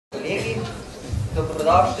Kolegi,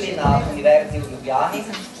 dobrodošli na Univerzi v Ljubljani,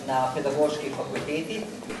 na Pedagoški fakulteti,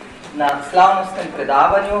 na slavnostnem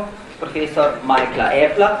predavanju profesor Michaela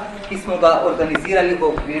Applea, ki smo ga organizirali v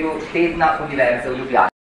okviru tedna Univerze v Ljubljani.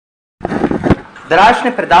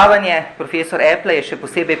 Današnje predavanje profesor Applea je še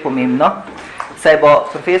posebej pomembno, saj bo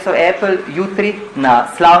profesor Applea jutri na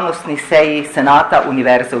slavnostni seji Senata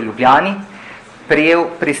Univerze v Ljubljani prejel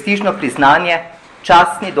prestižno priznanje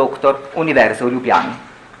častni doktor Univerze v Ljubljani.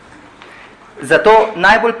 Zato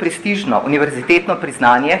najbolj prestižno univerzitetno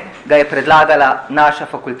priznanje ga je predlagala naša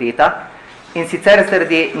fakulteta in sicer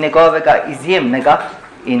zaradi njegovega izjemnega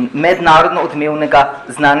in mednarodno odmevnega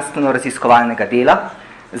znanstveno-raziskovalnega dela,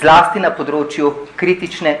 zlasti na področju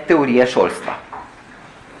kritične teorije šolstva.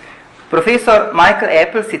 Profesor Michael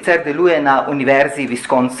Applea sicer deluje na Univerzi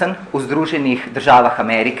Wisconsin v Združenih državah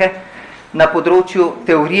Amerike na področju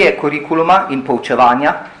teorije kurikuluma in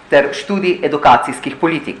poučevanja ter študij edukacijskih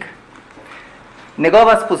politik.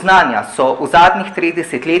 Njegova spoznanja so v zadnjih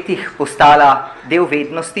 30 letih postala del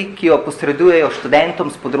vednosti, ki jo posredujejo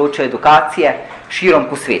študentom z področja edukacije širom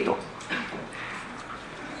po svetu.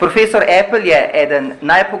 Profesor Applea je eden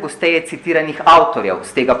najpogosteje citiranih avtorjev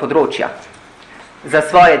z tega področja. Za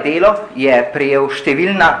svoje delo je prejel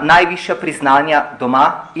številna najvišja priznanja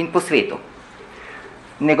doma in po svetu.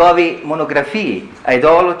 Njegovi monografiji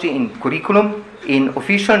Ideology in Curriculum in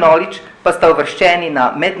Official Knowledge pa sta uvrščeni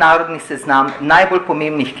na mednarodni seznam najbolj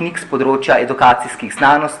pomembnih knjig z področja edukacijskih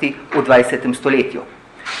znanosti v 20. stoletju.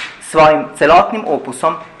 Svojim celotnim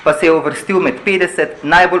opusom pa se je uvrstil med 50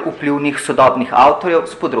 najbolj vplivnih sodobnih avtorjev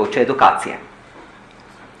z področja edukacije.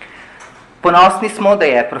 Ponosni smo, da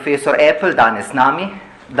je profesor Applea danes z nami,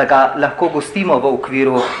 da ga lahko gostimo v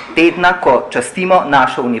okviru tedna, ko častimo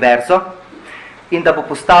našo univerzo in da bo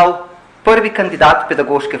postal prvi kandidat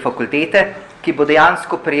Pedagoške fakultete, ki bo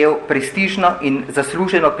dejansko prejel prestižno in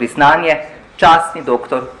zasluženo priznanje častni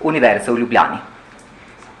doktor Univerze v Ljubljani.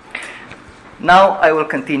 Now I will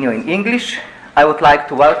continue in English. I would like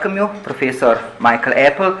to welcome you, Professor Michael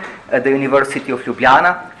Applea, at the University of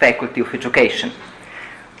Ljubljana, Faculty of Education.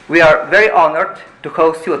 We are very honored to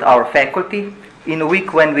host you at our faculty in a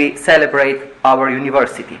week when we celebrate our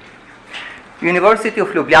university. University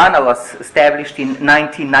of Ljubljana was established in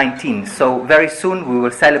 1919, so very soon we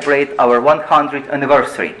will celebrate our 100th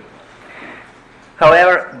anniversary.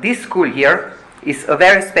 However, this school year is a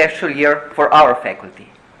very special year for our faculty,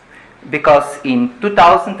 because in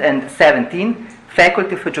 2017,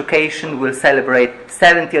 Faculty of Education will celebrate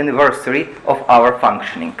 70th anniversary of our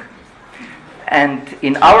functioning. And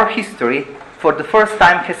in our history, for the first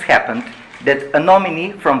time has happened that a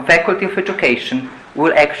nominee from Faculty of Education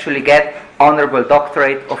will actually get honorable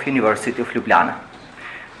doctorate of University of Ljubljana.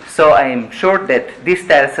 So I am sure that this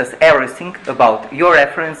tells us everything about your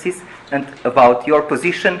references and about your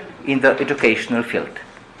position in the educational field.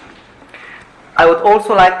 I would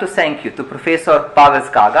also like to thank you to Professor Pavel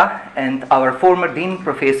Zgaga and our former Dean,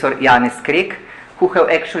 Professor Janez Vogrinc, who have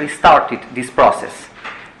actually started this process.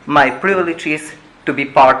 My privilege is to be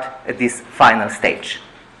part at this final stage.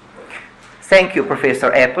 Thank you, Professor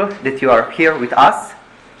Applea, that you are here with us.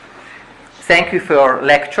 Thank you for your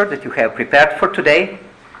lecture that you have prepared for today,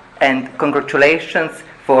 and congratulations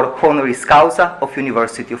for honoris causa of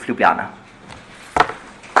University of Ljubljana.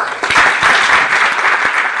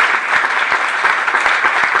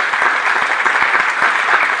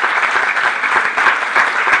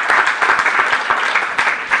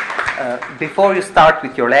 Before you start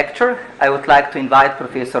with your lecture, I would like to invite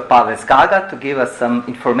Professor Pavel Zgaga to give us some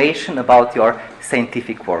information about your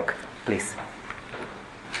scientific work. Please.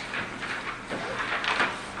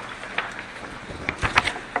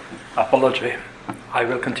 Apology. I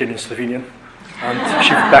will continue in Slovenian and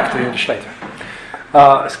shift back to English later.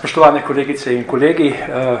 Spoštovane kolegice in kolegi,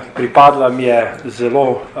 pripadla mi je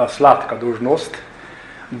zelo sladka dolžnost,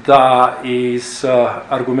 da iz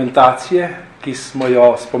argumentacije, ki smo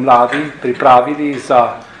jo spomladi pripravili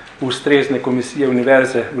za ustrezne komisije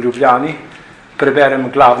Univerze v Ljubljani,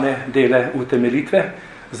 preberem glavne dele utemeljitve,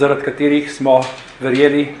 zaradi katerih smo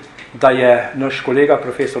verjeli, da je naš kolega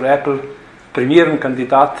profesor Applea primeren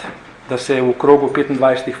kandidat, da se v krogu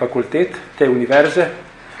 25 fakultet te univerze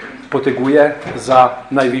poteguje za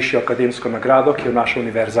najvišjo akademsko nagrado, ki jo naša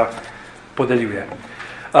univerza podeljuje.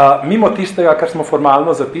 Mimo tistega, kar smo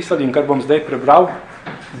formalno zapisali in kar bom zdaj prebral,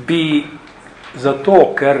 bi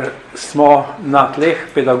zato, ker smo na tleh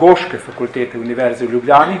Pedagoške fakultete Univerze v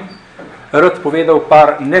Ljubljani, rad povedal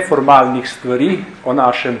par neformalnih stvari o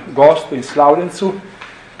našem gostu in slavljencu,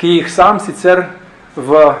 ki jih sam sicer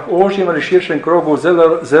v ožjem ali širšem krogu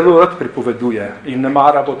zelo rad pripoveduje in ne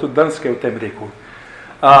mara bo tudi danes kaj v tem rekel.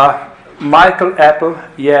 Michael Apple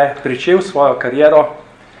je pričel svojo kariero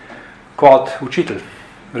kot učitelj,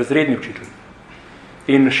 razredni učitelj.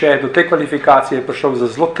 In še do te kvalifikacije je prišel za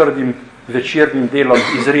zelo trdim večernim delom,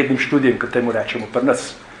 izrednim študijem, kot temu rečemo pri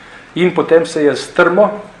nas. In potem se je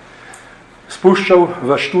strmo spuščal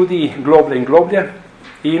v študiji globlje in globlje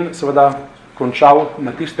in seveda končal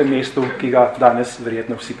na tistem mestu, ki ga danes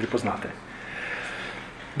verjetno vsi pripoznate.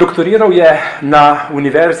 Doktoriral je na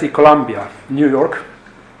Univerzi Columbia, New York,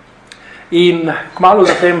 in kmalu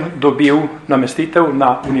zatem dobil namestitev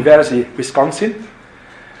na Univerzi Wisconsin,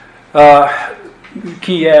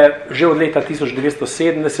 ki je že od leta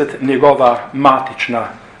 1970 njegova matična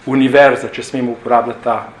univerza, če smemo uporabljati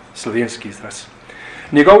ta slovenski izraz.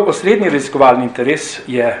 Njegov osrednji raziskovalni interes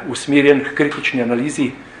je usmerjen k kritični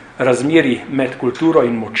analizi razmerij med kulturo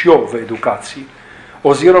in močjo v edukaciji,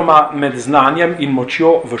 oziroma med znanjem in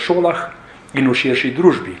močjo v šolah in v širši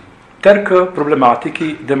družbi, ter k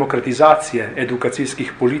problematiki demokratizacije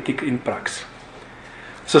edukacijskih politik in praks.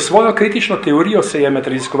 S svojo kritično teorijo se je med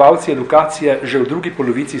raziskovalci edukacije že v drugi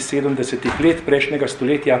polovici 70. let prejšnjega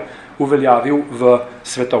stoletja uveljavil v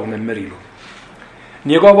svetovnem merilu.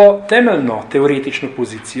 Njegovo temeljno teoretično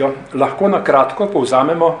pozicijo lahko na kratko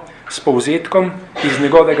povzamemo s povzetkom iz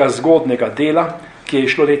njegovega zgodnega dela, ki je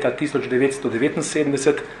išlo leta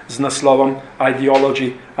 1979 z naslovom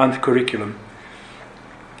Ideology and Curriculum.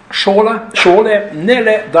 Šole ne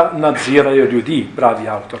le, da nadzirajo ljudi, pravi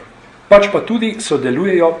avtor, pač pa tudi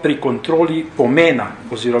sodelujejo pri kontroli pomena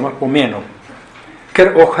oziroma pomenov,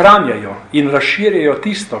 ker ohranjajo in razširjajo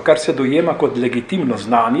tisto, kar se dojema kot legitimno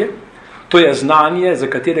znanje, to je znanje, za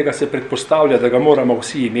katerega se predpostavlja, da ga moramo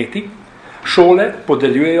vsi imeti. Šole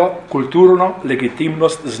podeljujejo kulturno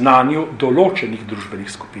legitimnost znanju določenih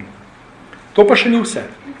družbenih skupin. To pa še ni vse.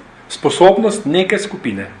 Sposobnost neke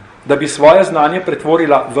skupine, da bi svoje znanje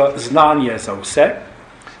pretvorila v znanje za vse,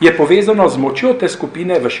 je povezano z močjo te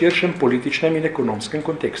skupine v širšem političnem in ekonomskem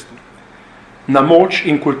kontekstu. Na moč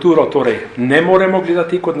in kulturo torej ne moremo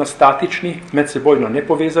gledati kot na statični, medsebojno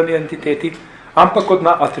nepovezani entiteti, ampak kot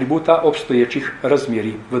na atributa obstoječih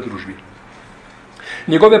razmerij v družbi.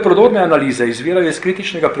 Njegove prodorne analize izvirajo iz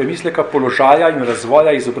kritičnega premisleka položaja in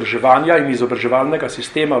razvoja izobraževanja in izobraževalnega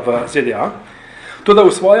sistema v ZDA, toda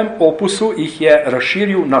v svojem opusu jih je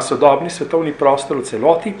razširil na sodobni svetovni prostor v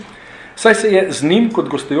celoti, saj se je z njim kot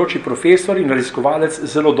gostujoči profesor in raziskovalec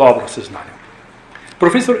zelo dobro seznanil.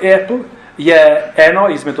 Profesor Apple je eno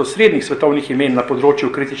izmed osrednjih svetovnih imen na področju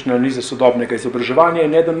kritične analize sodobnega izobraževanja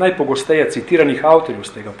in eden najpogosteje citiranih avtorjev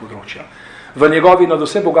z tega področja. V njegovi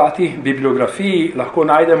nadvse bogati bibliografiji lahko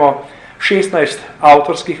najdemo 16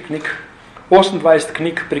 avtorskih knjig, 28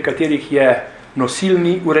 knjig, pri katerih je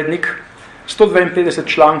nosilni urednik, 152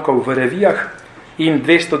 člankov v revijah in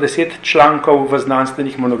 210 člankov v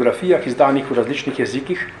znanstvenih monografijah, izdanih v različnih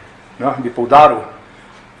jezikih. No, bi poudaril,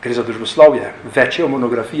 gre za družboslovje, več je v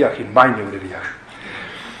monografijah in manj v revijah.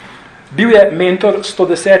 Bil je mentor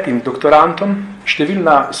 110 doktorantom,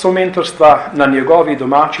 številna somentorstva na njegovi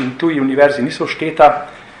domači in tuji univerzi niso šteta,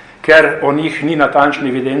 ker o njih ni natančne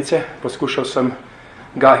evidence, poskušal sem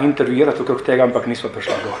ga intervjuirati okrog tega, ampak nismo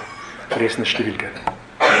prišli do resne številke.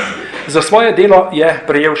 Za svoje delo je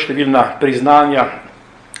prejel številna priznanja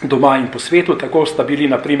doma in po svetu, tako sta bili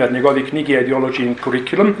na primer njegovi knjigi Ideology and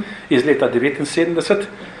Curriculum iz leta 1979,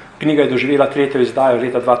 knjiga je doživela 3. izdajo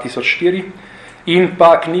leta 2004, in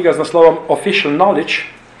pa knjiga z naslovom Official Knowledge,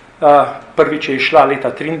 prvič je išla leta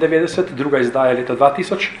 1993, druga izdaja leta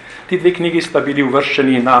 2000. Ti dve knjigi sta bili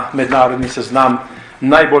uvrščeni na mednarodni seznam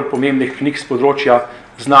najbolj pomembnih knjig z področja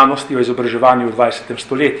znanosti o izobraževanju v 20.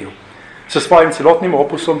 stoletju. S svojim celotnim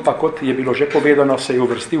opusom pa, kot je bilo že povedano, se je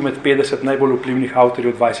uvrstil med 50 najbolj vplivnih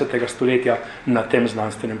avtorjev 20. stoletja na tem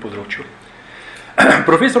znanstvenem področju.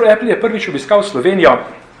 Profesor Apple je prvič obiskal Slovenijo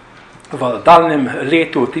v daljnem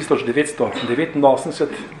letu 1989,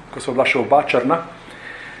 ko so bila še oba črna.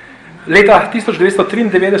 Leta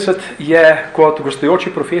 1993 je kot gostujoči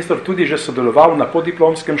profesor tudi že sodeloval na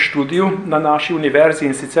podiplomskem študiju na naši univerzi,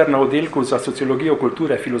 in sicer na oddelku za sociologijo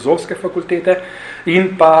kulture Filozofske fakultete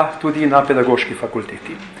in pa tudi na Pedagoški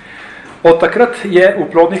fakulteti. Od takrat je v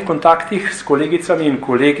plodnih kontaktih s kolegicami in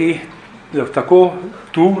kolegi tako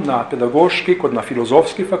tu na Pedagoški kot na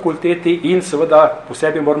Filozofski fakulteti in seveda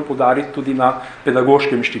posebej moram poudariti tudi na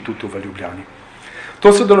Pedagoškem inštitutu v Ljubljani. To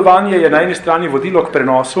sodelovanje je na eni strani vodilo k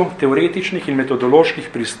prenosu teoretičnih in metodoloških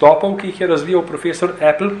pristopov, ki jih je razvijal profesor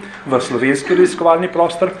Apple v slovenski raziskovalni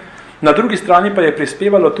prostor, na drugi strani pa je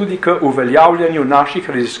prispevalo tudi k uveljavljanju naših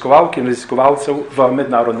raziskovalk in raziskovalcev v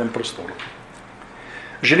mednarodnem prostoru.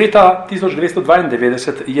 Že leta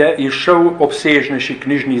 1992 je izšel obsežnejši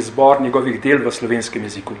knjižni zbor njegovih del v slovenskem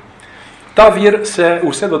jeziku. Ta vir se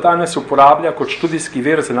vse do danes uporablja kot študijski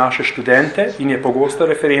vir za naše študente in je pogosta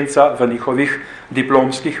referenca v njihovih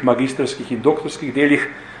diplomskih, magistrskih in doktorskih delih,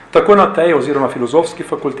 tako na tej oziroma filozofski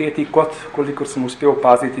fakulteti, kot, kolikor sem uspel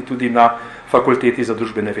opaziti, tudi na fakulteti za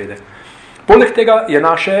družbene vede. Poleg tega je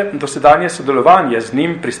naše dosedanje sodelovanje z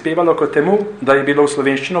njim prispevalo k temu, da je bilo v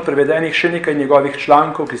slovenščino prevedenih še nekaj njegovih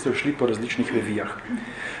člankov, ki so šli po različnih revijah.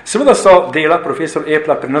 Seveda so dela profesor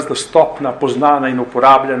Applea pri nas dostopna, poznana in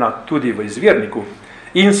uporabljena tudi v izvirniku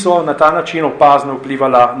in so na ta način opazno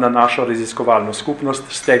vplivala na našo raziskovalno skupnost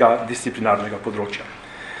z tega disciplinarnega področja.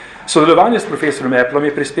 Sodelovanje s profesorom Appleom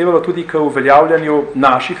je prispevalo tudi k uveljavljanju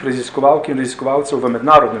naših raziskovalk in raziskovalcev v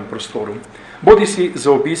mednarodnem prostoru, bodisi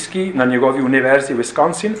za obiski na njegovi Univerzi v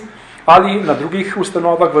Wisconsin ali na drugih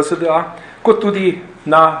ustanovah v ZDA, kot tudi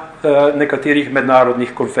na nekaterih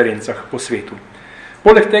mednarodnih konferencah po svetu.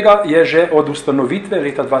 Poleg tega je že od ustanovitve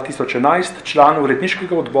leta 2011 član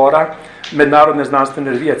uredniškega odbora mednarodne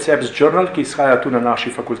znanstvene revije CEPS Journal, ki izhaja tu na naši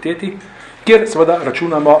fakulteti, kjer seveda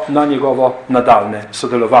računamo na njegovo nadaljne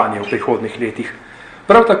sodelovanje v prihodnih letih.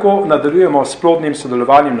 Prav tako nadaljujemo s plodnim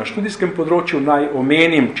sodelovanjem na študijskem področju. Naj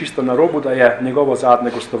omenim čisto na robu, da je njegovo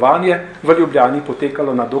zadnje gostovanje v Ljubljani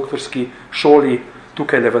potekalo na doktorski šoli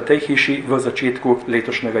tukaj v tej hiši v začetku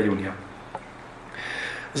letošnjega junija.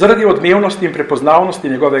 Zaradi odmevnosti in prepoznavnosti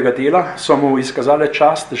njegovega dela so mu izkazale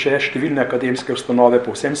čast že številne akademske ustanove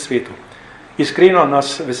po vsem svetu. Iskreno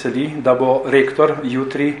nas veseli, da bo rektor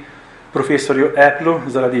jutri profesorju Appleu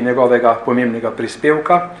zaradi njegovega pomembnega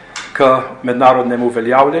prispevka k mednarodnemu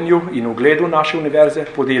uveljavljanju in ugledu naše univerze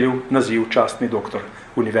podelil naziv častni doktor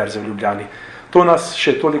Univerze v Ljubljani. To nas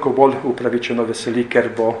še toliko bolj upravičeno veseli, ker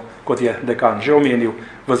bo, kot je dekan že omenil,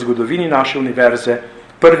 v zgodovini naše univerze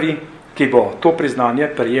prvi, ki bo to priznanje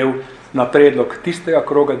prejel na predlog tistega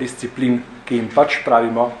kroga disciplin, ki jim pač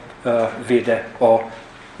pravimo vede o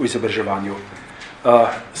izobraževanju.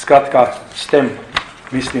 Skratka, s tem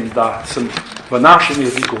mislim, da sem v našem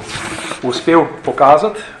jeziku uspel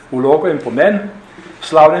pokazati vlogo in pomen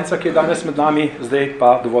slavljenca, ki je danes med nami. Zdaj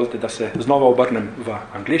pa dovolite, da se znova obrnem v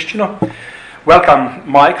angliščino. Welcome,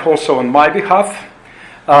 Mike, also on my behalf.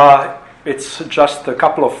 It's just a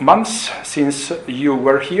couple of months since you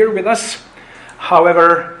were here with us.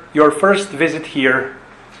 However, your first visit here,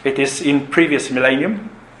 it is in previous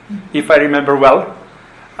millennium, if I remember well.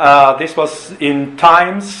 This was in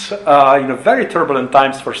times, in very turbulent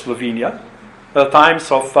times for Slovenia,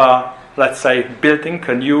 times of, let's say, building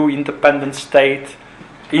a new independent state,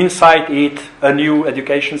 inside it a new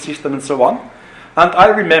education system and so on. And I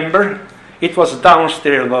remember it was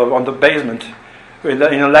downstairs on the basement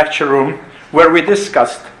in a lecture room where we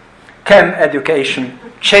discussed, can education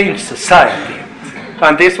change society?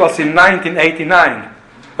 And this was in 1989.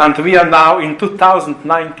 And we are now in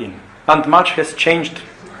 2019. And much has changed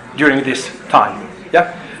during this time.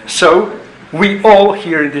 Yeah? So we all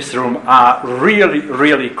here in this room are really,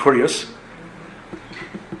 really curious.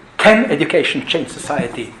 Can education change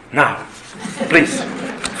society now? Please,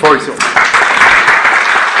 floor is yours.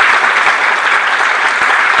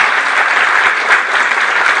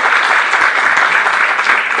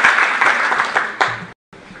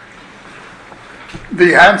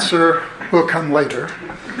 The answer will come later.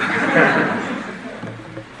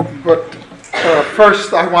 But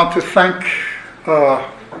first I want to thank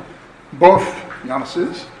both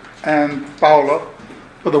Janez's and Paula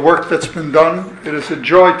for the work that's been done. It is a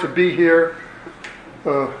joy to be here.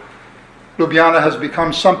 Ljubljana has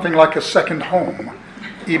become something like a second home,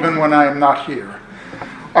 even when I am not here.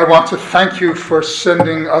 I want to thank you for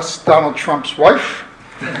sending us Donald Trump's wife.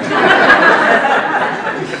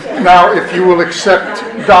 Now, if you will accept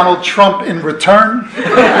Donald Trump in return.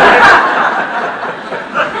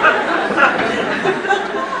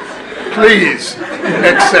 Please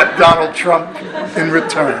accept Donald Trump in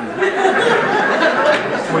return.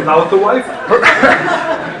 Without the wife?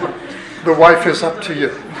 The wife is up to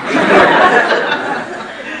you.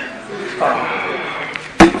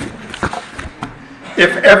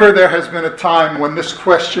 If ever there has been a time when this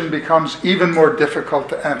question becomes even more difficult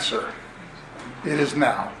to answer, it is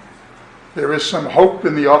now. There is some hope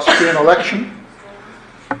in the Austrian election,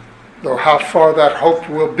 though how far that hope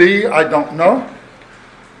will be, I don't know.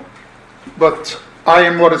 But I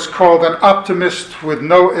am what is called an optimist with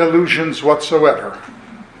no illusions whatsoever.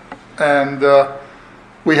 And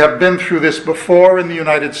we have been through this before in the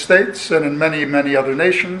United States and in many, many other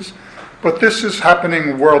nations, but this is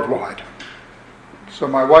happening worldwide. So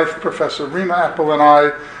my wife, Professor Rima Appel, and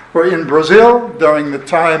I were in Brazil during the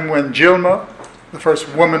time when Dilma, the first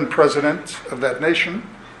woman president of that nation,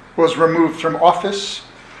 was removed from office,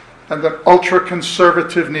 and an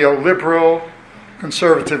ultra-conservative neoliberal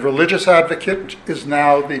conservative religious advocate, is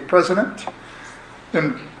now the president.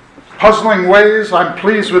 In puzzling ways, I'm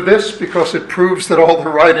pleased with this because it proves that all the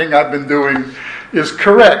writing I've been doing is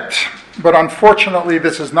correct. But unfortunately,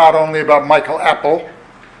 this is not only about Michael Apple,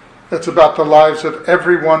 it's about the lives of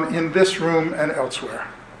everyone in this room and elsewhere.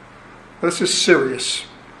 This is serious.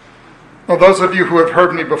 Now, those of you who have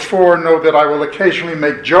heard me before know that I will occasionally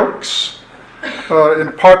make jokes,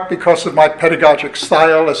 in part because of my pedagogic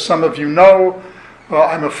style. As some of you know,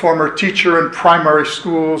 I'm a former teacher in primary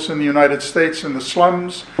schools in the United States in the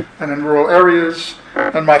slums and in rural areas.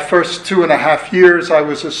 And my first 2.5 years, I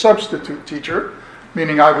was a substitute teacher,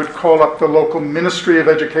 meaning I would call up the local Ministry of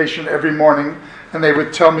Education every morning, and they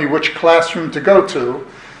would tell me which classroom to go to.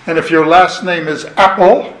 And if your last name is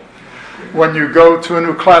Apple, when you go to a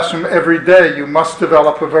new classroom every day, you must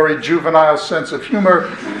develop a very juvenile sense of humor,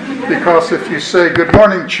 because if you say, "Good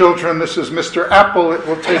morning, children, this is Mr. Apple," it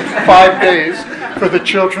will take 5 days for the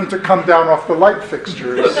children to come down off the light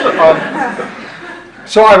fixtures.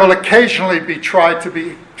 So I will occasionally try to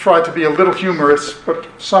be a little humorous, but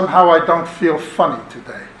somehow I don't feel funny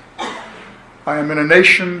today. I am in a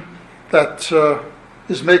nation that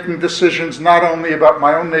is making decisions not only about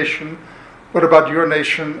my own nation, but about your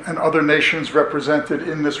nation and other nations represented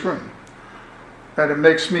in this room. And it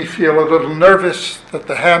makes me feel a little nervous that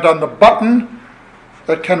the hand on the button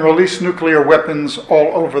that can release nuclear weapons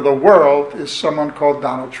all over the world is someone called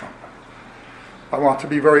Donald Trump. I want to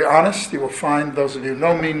be very honest. You will find, those of you who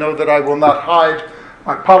know me, know that I will not hide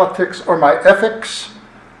my politics or my ethics,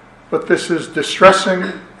 but this is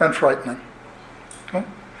distressing and frightening. Okay?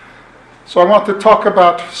 So I want to talk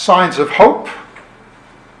about signs of hope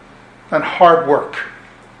and hard work.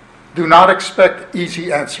 Do not expect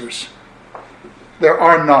easy answers. There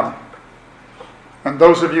are none. And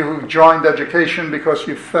those of you who joined education because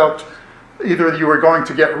you felt either you were going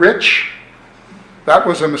to get rich, that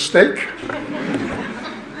was a mistake,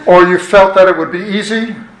 or you felt that it would be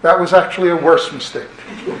easy, that was actually a worse mistake.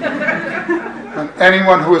 And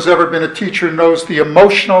anyone who has ever been a teacher knows the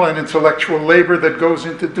emotional and intellectual labor that goes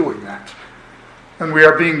into doing that. And we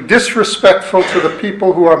are being disrespectful to the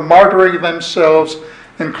people who are martyring themselves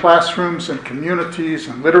in classrooms and communities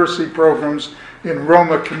and literacy programs, in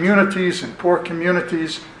Roma communities, in poor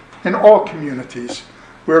communities, in all communities.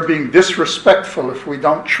 We're being disrespectful if we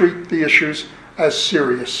don't treat the issues as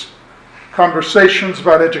serious. Conversations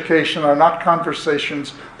about education are not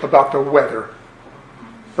conversations about the weather.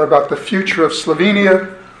 They're about the future of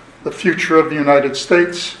Slovenia, the future of the United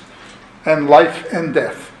States, and life and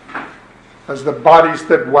death, as the bodies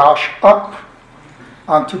that wash up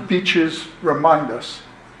onto beaches remind us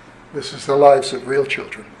this is the lives of real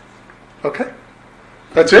children. Okay?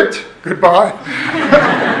 That's it. Goodbye.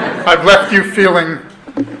 I've left you feeling,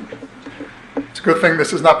 it's a good thing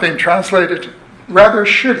this is not being translated, rather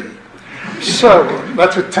shitty. So,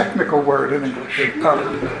 that's a technical word in English.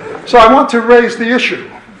 So I want to raise the issue,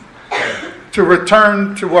 to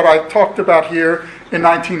return to what I talked about here in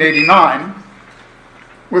 1989,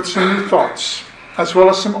 with some new thoughts, as well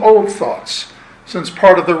as some old thoughts, since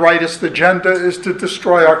part of the rightist agenda is to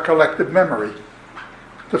destroy our collective memory,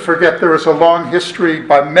 to forget there is a long history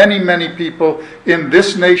by many, many people in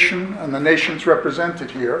this nation and the nations represented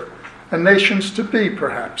here, and nations to be,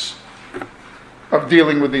 perhaps, of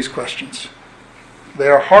dealing with these questions. They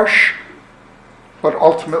are harsh, but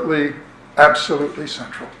ultimately absolutely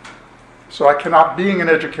central. So I cannot be in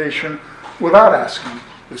education without asking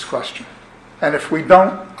this question. And if we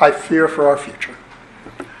don't, I fear for our future.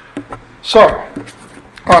 So,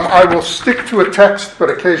 I will stick to a text, but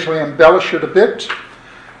occasionally embellish it a bit.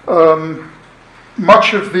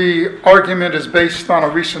 Much of the argument is based on a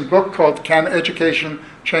recent book called Can Education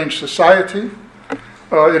Change Society?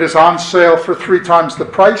 It is on sale for 3 times the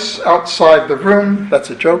price outside the room.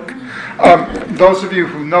 That's a joke. Those of you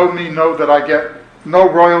who know me know that I get no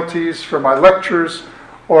royalties for my lectures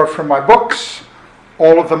or for my books.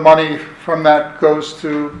 All of the money from that goes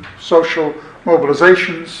to social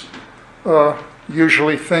mobilizations,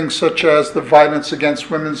 usually things such as the Violence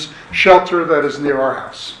Against Women's Shelter that is near our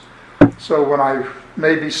house. So when I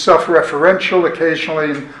may be self-referential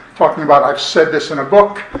occasionally in talking about I've said this in a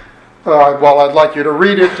book, while I'd like you to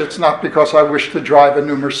read it, it's not because I wish to drive a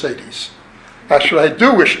new Mercedes. Actually, I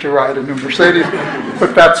do wish to ride a new Mercedes,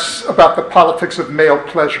 but that's about the politics of male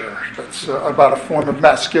pleasure. That's about a form of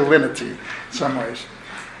masculinity in some ways.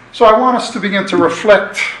 So I want us to begin to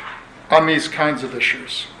reflect on these kinds of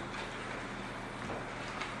issues.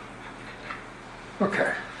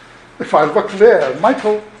 Okay. If I look there,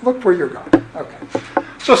 Michael, look where you're going. Okay.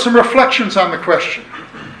 So some reflections on the question.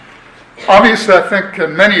 Obviously, I think,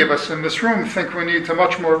 and many of us in this room think we need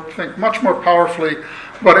to think much more powerfully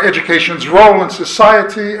about education's role in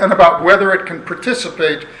society and about whether it can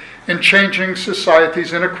participate in changing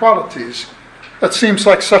society's inequalities. That seems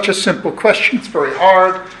like such a simple question. It's very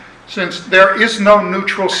hard, since there is no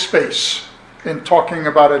neutral space in talking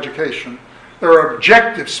about education. There are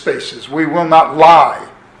objective spaces. We will not lie.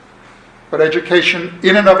 But education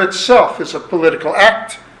in and of itself is a political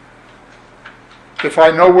act. If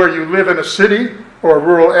I know where you live in a city or a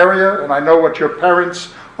rural area, and I know what your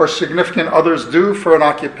parents or significant others do for an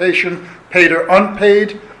occupation, paid or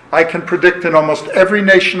unpaid, I can predict in almost every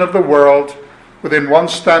nation of the world, within one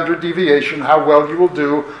standard deviation, how well you will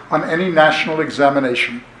do on any national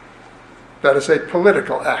examination. That is a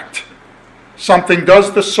political act. Something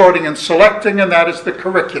does the sorting and selecting, and that is the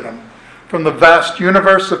curriculum. From the vast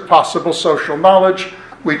universe of possible social knowledge,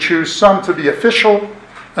 we choose some to be official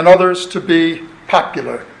and others to be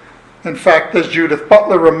popular. In fact, as Judith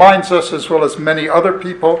Butler reminds us, as well as many other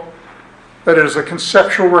people, that it is a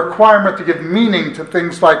conceptual requirement to give meaning to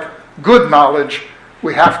things like good knowledge.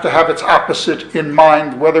 We have to have its opposite in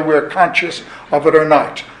mind, whether we're conscious of it or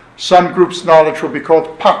not. Some groups' knowledge will be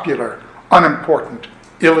called popular, unimportant,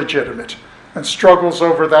 illegitimate, and struggles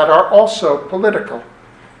over that are also political.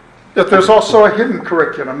 Yet there's also a hidden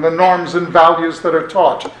curriculum, the norms and values that are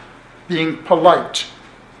taught, being polite,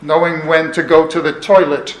 knowing when to go to the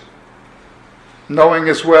toilet, knowing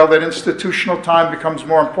as well that institutional time becomes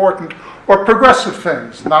more important, or progressive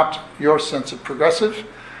things, not your sense of progressive,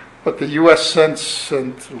 but the U.S. sense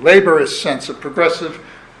and laborist sense of progressive,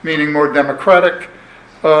 meaning more democratic,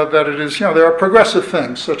 that it is, there are progressive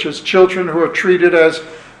things, such as children who are treated as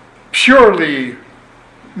purely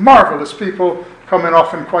marvelous people, come in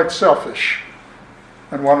often quite selfish.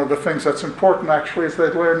 And one of the things that's important, actually, is they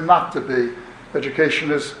learn not to be.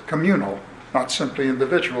 Education is communal, not simply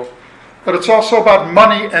individual. But it's also about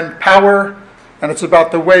money and power, and it's about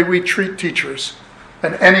the way we treat teachers.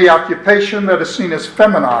 And any occupation that is seen as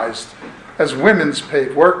feminized, as women's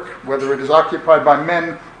paid work, whether it is occupied by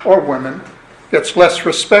men or women, gets less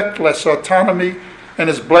respect, less autonomy, and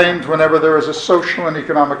is blamed whenever there is a social and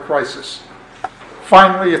economic crisis.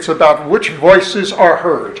 Finally, it's about which voices are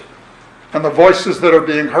heard. And the voices that are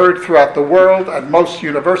being heard throughout the world at most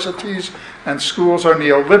universities and schools are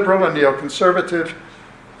neoliberal and neoconservative.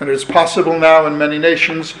 And it is possible now in many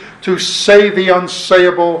nations to say the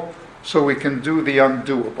unsayable so we can do the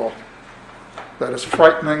undoable. That is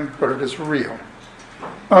frightening, but it is real.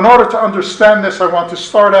 Now, in order to understand this, I want to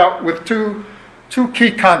start out with two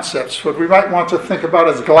key concepts, what we might want to think about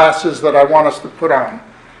as glasses that I want us to put on.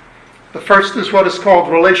 The first is what is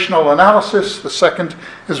called relational analysis. The second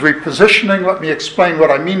is repositioning. Let me explain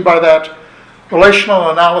what I mean by that. Relational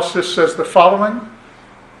analysis says the following: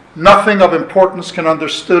 nothing of importance can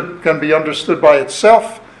be understood by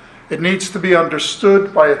itself. It needs to be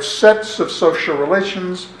understood by its sets of social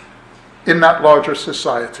relations in that larger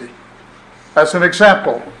society. As an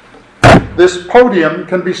example, this podium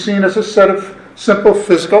can be seen as a set of simple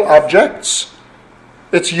physical objects.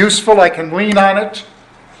 It's useful. I can lean on it.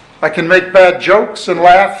 I can make bad jokes and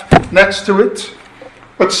laugh next to it.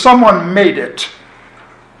 But someone made it.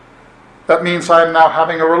 That means I am now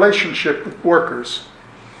having a relationship with workers.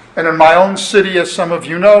 And in my own city, as some of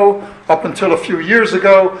you know, up until a few years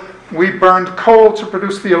ago, we burned coal to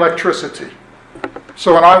produce the electricity.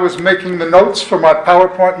 So when I was making the notes for my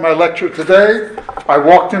PowerPoint in my lecture today, I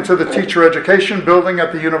walked into the teacher education building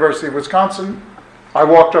at the University of Wisconsin. I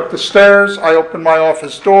walked up the stairs, I opened my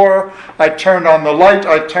office door, I turned on the light,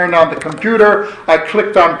 I turned on the computer, I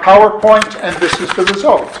clicked on PowerPoint, and this is the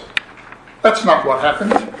result. That's not what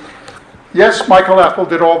happened. Yes, Michael Apple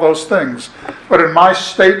did all those things. But in my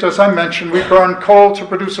state, as I mentioned, we burn coal to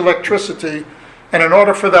produce electricity. And in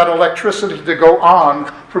order for that electricity to go on,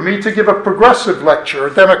 for me to give a progressive lecture,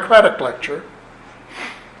 a democratic lecture,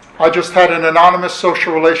 I just had an anonymous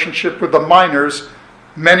social relationship with the miners,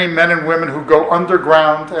 many men and women who go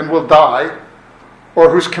underground and will die, or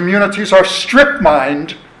whose communities are strip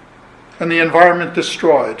mined and the environment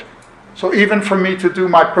destroyed. So even for me to do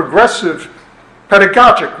my progressive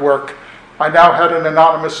pedagogic work, I now had an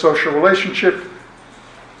anonymous social relationship,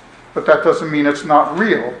 but that doesn't mean it's not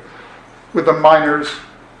real, with the miners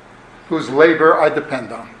whose labor I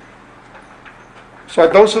depend on. So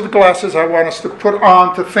those are the glasses I want us to put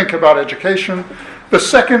on to think about education. The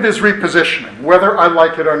second is repositioning. Whether I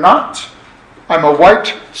like it or not, I'm a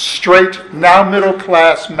white, straight, now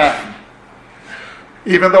middle-class man.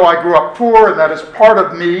 Even though I grew up poor, and that is part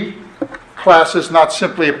of me, class is not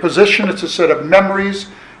simply a position, it's a set of memories,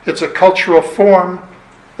 it's a cultural form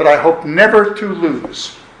that I hope never to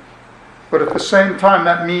lose. But at the same time,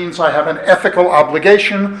 that means I have an ethical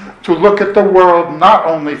obligation to look at the world not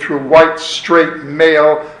only through white, straight,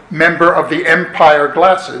 male, member of the empire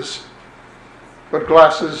glasses, but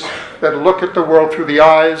glasses that look at the world through the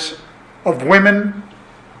eyes of women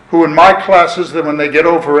who in my classes, that when they get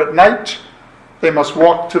over at night, they must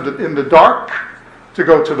walk in the dark to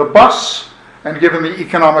go to the bus. And given the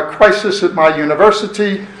economic crisis at my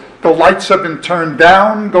university, the lights have been turned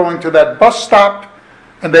down going to that bus stop,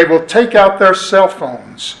 and they will take out their cell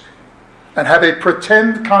phones and have a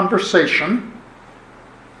pretend conversation,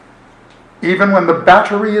 even when the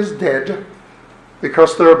battery is dead,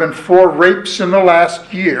 because there have been 4 rapes in the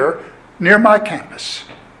last year near my campus.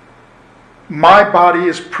 My body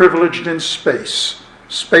is privileged in space.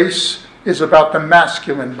 Space is about the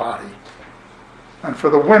masculine body. And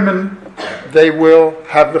for the women, they will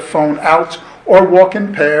have the phone out or walk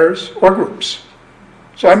in pairs or groups.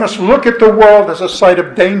 So I must look at the world as a site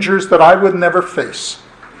of dangers that I would never face.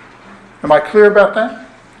 Am I clear about that?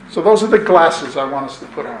 So those are the glasses I want us to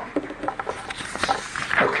put on.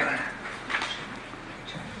 Okay.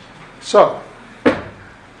 So,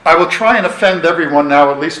 I will try and offend everyone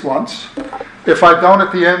now at least once. If I don't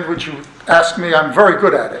at the end, would you ask me? I'm very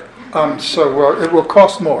good at it. So it will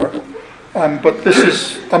cost more. But this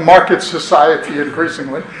is a market society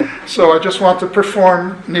increasingly. So I just want to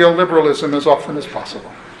perform neoliberalism as often as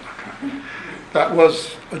possible. That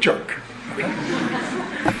was a joke. Okay.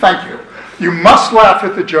 Thank you. You must laugh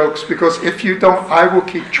at the jokes, because if you don't, I will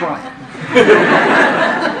keep trying.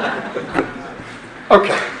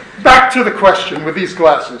 Okay, back to the question with these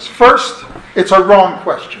glasses. First, it's a wrong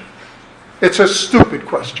question. It's a stupid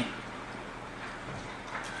question.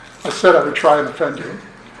 I said I would try and offend you.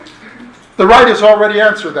 The right has already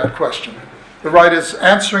answered that question. The right is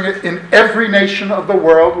answering it in every nation of the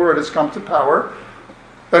world where it has come to power,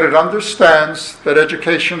 that it understands that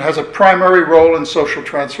education has a primary role in social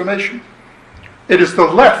transformation. It is the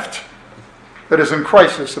left that is in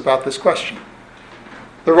crisis about this question.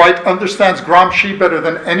 The right understands Gramsci better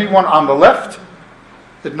than anyone on the left.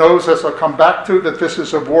 It knows, as I'll come back to, that this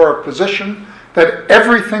is a war of position, that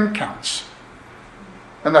everything counts,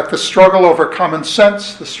 and that the struggle over common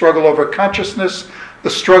sense, the struggle over consciousness, the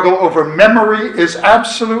struggle over memory is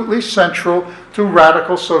absolutely central to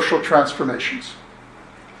radical social transformations.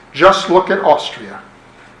 Just look at Austria.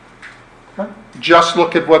 Okay? Just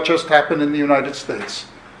look at what just happened in the United States.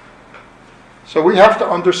 So we have to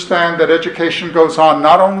understand that education goes on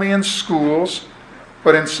not only in schools,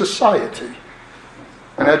 but in society.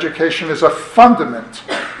 And education is a fundament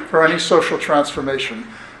for any social transformation.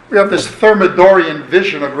 We have this Thermidorian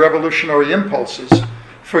vision of revolutionary impulses,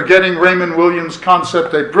 forgetting Raymond Williams'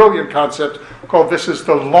 concept, a brilliant concept, called "This is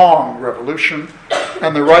the long revolution."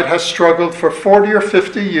 And the right has struggled for 40 or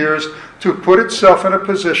 50 years to put itself in a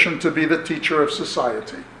position to be the teacher of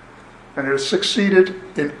society. And it has succeeded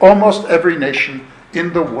in almost every nation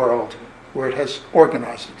in the world where it has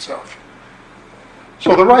organized itself.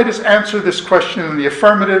 So the right has answered this question in the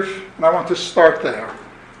affirmative, and I want to start there.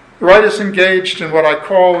 The right is engaged in what I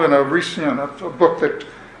call, in a book that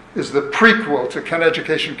is the prequel to Can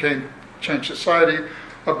Education Change Society,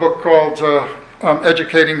 a book called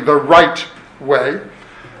Educating the Right Way,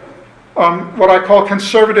 what I call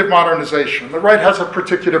conservative modernization. The right has a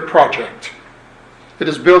particular project. It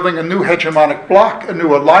is building a new hegemonic bloc, a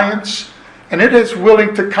new alliance, and it is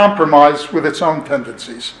willing to compromise with its own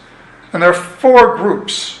tendencies. And there are 4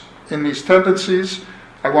 groups in these tendencies.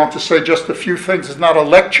 I want to say just a few things. It's not a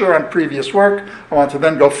lecture on previous work. I want to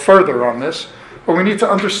then go further on this. But we need to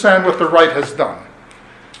understand what the right has done.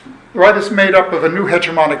 The right is made up of a new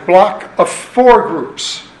hegemonic bloc of 4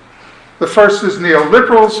 groups. The first is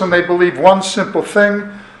neoliberals, and they believe one simple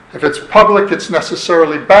thing: if it's public, it's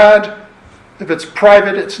necessarily bad. If it's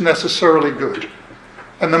private, it's necessarily good.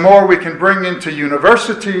 And the more we can bring into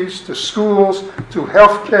universities, to schools, to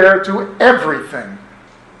healthcare, to everything,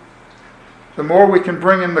 the more we can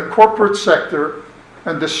bring in the corporate sector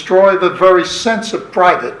and destroy the very sense of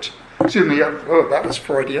private, that was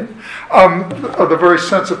Freudian, of the very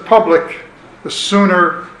sense of public, the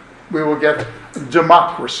sooner we will get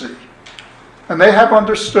democracy. And they have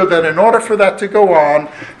understood that in order for that to go on,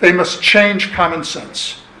 they must change common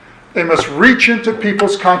sense. They must reach into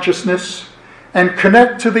people's consciousness and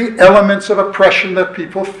connect to the elements of oppression that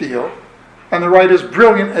people feel. And the right is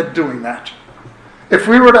brilliant at doing that. If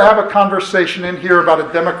we were to have a conversation in here about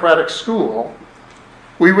a democratic school,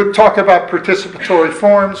 we would talk about participatory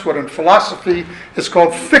forms, what in philosophy is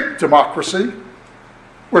called thick democracy,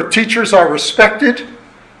 where teachers are respected,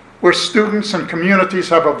 where students and communities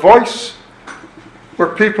have a voice, where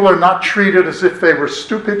people are not treated as if they were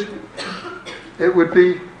stupid. It would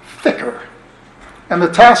be thicker. And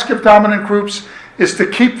the task of dominant groups is to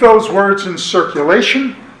keep those words in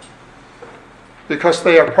circulation, because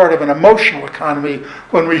they are part of an emotional economy.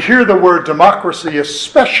 When we hear the word democracy,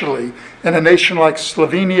 especially in a nation like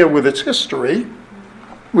Slovenia with its history,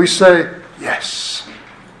 we say, yes,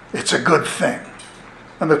 it's a good thing.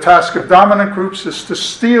 And the task of dominant groups is to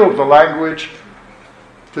steal the language,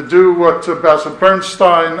 to do what Basil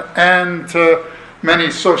Bernstein and many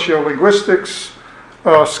sociolinguistics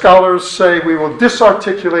scholars say: we will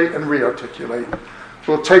disarticulate and rearticulate.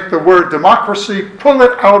 We'll take the word democracy, pull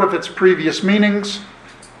it out of its previous meanings,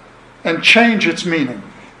 and change its meaning,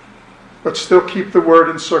 but still keep the word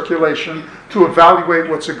in circulation to evaluate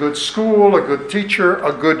what's a good school, a good teacher,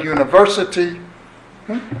 a good university.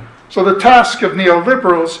 Okay? So the task of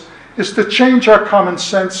neoliberals is to change our common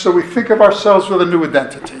sense so we think of ourselves with a new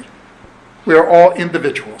identity. We are all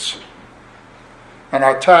individuals. And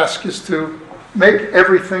our task is to make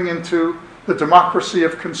everything into the democracy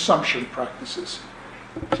of consumption practices.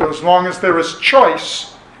 So as long as there is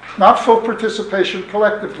choice, not full participation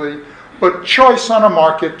collectively, but choice on a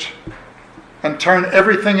market, and turn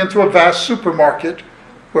everything into a vast supermarket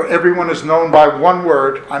where everyone is known by one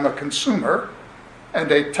word: I'm a consumer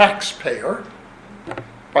and a taxpayer.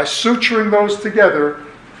 By suturing those together,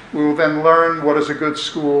 we will then learn what is a good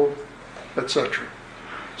school, etc.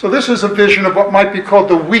 So this is a vision of what might be called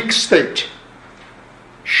the weak state.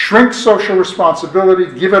 Shrink social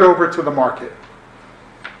responsibility, give it over to the market.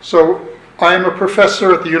 So I am a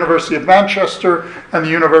professor at the University of Manchester and the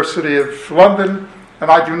University of London, and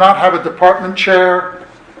I do not have a department chair.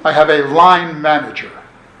 I have a line manager.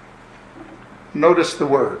 Notice the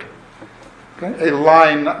word. Okay? A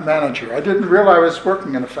line manager. I didn't realize I was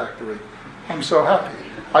working in a factory. I'm so happy.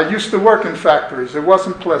 I used to work in factories. It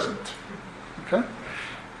wasn't pleasant. Okay?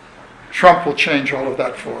 Trump will change all of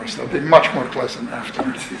that for us. They'll be much more pleasant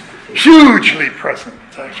afterwards. Hugely pleasant.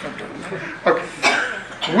 Okay.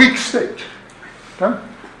 Weak state. Okay?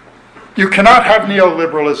 You cannot have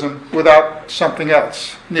neoliberalism without something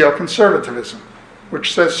else, neoconservatism,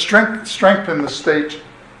 which says strengthen the state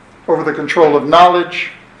over the control of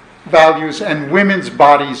knowledge, values, and women's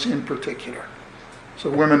bodies in particular.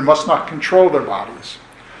 So women must not control their bodies.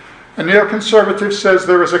 A neoconservative says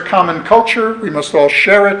there is a common culture, we must all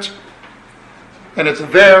share it, and it's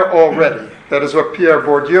there already. That is what Pierre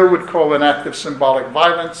Bourdieu would call an act of symbolic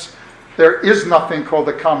violence. There is nothing called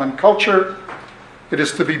a common culture. It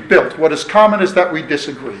is to be built. What is common is that we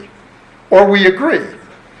disagree, or we agree.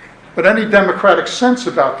 But any democratic sense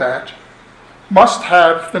about that must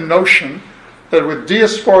have the notion that with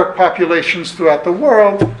diasporic populations throughout the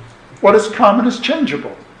world, what is common is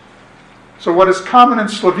changeable. So what is common in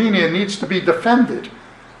Slovenia needs to be defended.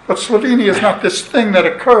 But Slovenia is not this thing that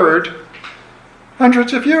occurred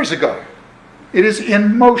hundreds of years ago. It is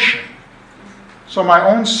in motion. So my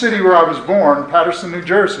own city where I was born, Paterson, New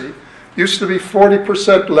Jersey, used to be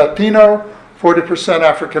 40% Latino, 40%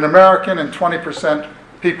 African American, and 20%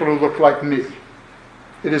 people who look like me.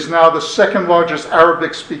 It is now the second largest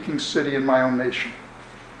Arabic-speaking city in my own nation.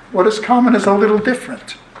 What is common is a little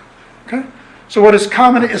different. Okay? So what is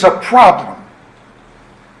common is a problem.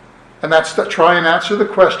 And that's to try and answer the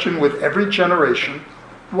question with every generation,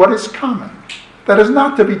 what is common? That is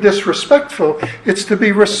not to be disrespectful, it's to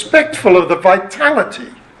be respectful of the vitality.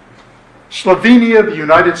 Slovenia, the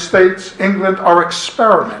United States, England are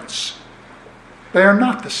experiments. They are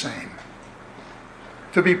not the same.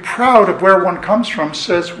 To be proud of where one comes from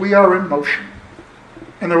says we are in motion.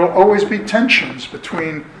 And there will always be tensions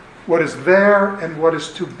between what is there and what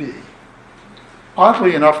is to be.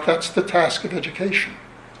 Oddly enough, that's the task of education,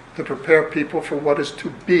 to prepare people for what is to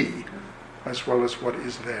be as well as what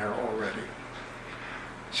is there already.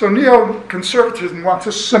 So neoconservatism wants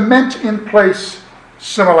to cement in place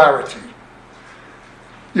similarity.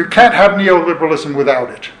 You can't have neoliberalism without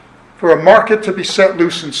it. For a market to be set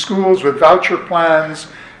loose in schools with voucher plans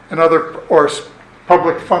and other or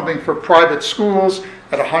public funding for private schools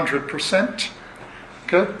at 100%,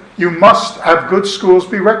 okay, you must have good schools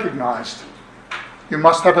be recognized. You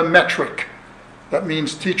must have a metric. That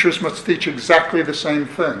means teachers must teach exactly the same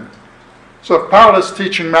thing. So if Pavel is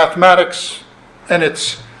teaching mathematics and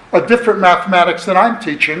it's a different mathematics than I'm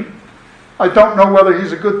teaching, I don't know whether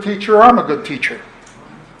he's a good teacher or I'm a good teacher.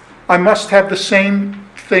 I must have the same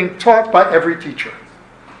thing taught by every teacher.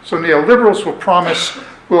 So neoliberals will promise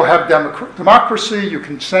we'll have democracy, you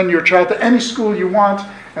can send your child to any school you want,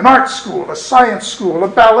 an art school, a science school, a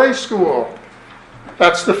ballet school.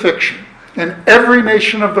 That's the fiction. In every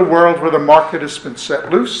nation of the world where the market has been set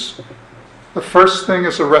loose, the first thing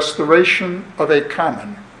is a restoration of a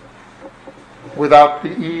common without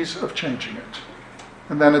the ease of changing it.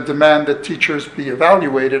 and then a demand that teachers be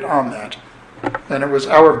evaluated on that. And it was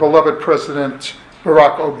our beloved President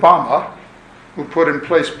Barack Obama who put in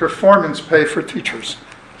place performance pay for teachers.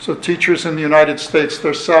 So teachers in the United States,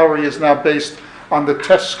 their salary is now based on the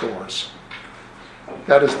test scores.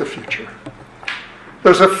 That is the future.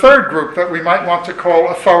 There's a third group that we might want to call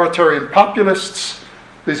authoritarian populists.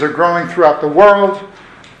 These are growing throughout the world.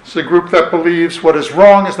 It's a group that believes what is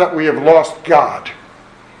wrong is that we have lost God.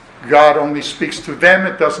 God only speaks to them,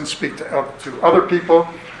 it doesn't speak to other people.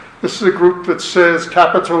 This is a group that says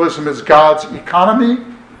capitalism is God's economy.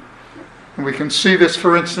 And we can see this,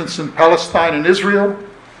 for instance, in Palestine and Israel.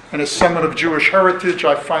 And as someone of Jewish heritage,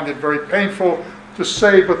 I find it very painful to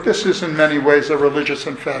say, but this is in many ways a religious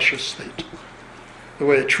and fascist state. The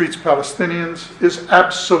way it treats Palestinians is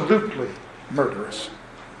absolutely murderous.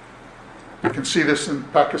 You can see this in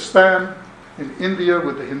Pakistan, in India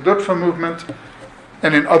with the Hindutva movement,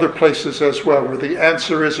 and in other places as well, where the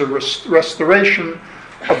answer is a restoration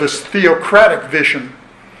of this theocratic vision.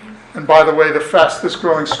 And by the way, the fastest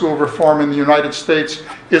growing school reform in the United States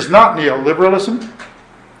is not neoliberalism.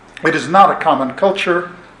 It is not a common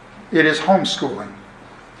culture. It is homeschooling.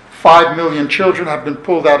 5 million children have been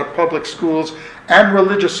pulled out of public schools and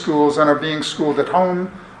religious schools and are being schooled at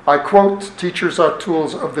home. I quote, "Teachers are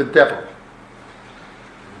tools of the devil."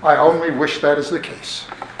 I only wish that is the case.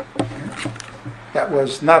 That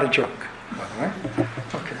was not a joke, by the way.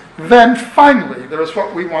 Okay. Then finally, there is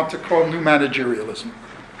what we want to call new managerialism.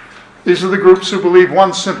 These are the groups who believe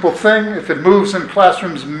one simple thing: if it moves in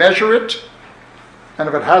classrooms, measure it. And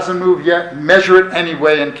if it hasn't moved yet, measure it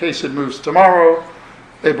anyway in case it moves tomorrow.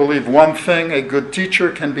 They believe one thing: a good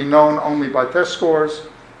teacher can be known only by test scores.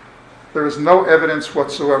 There is no evidence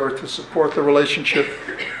whatsoever to support the relationship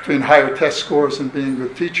between higher test scores and being a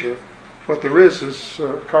good teacher. What there is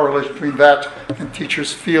a correlation between that and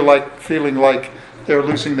teachers feeling like they're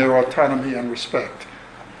losing their autonomy and respect.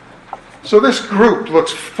 So this group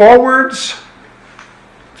looks forwards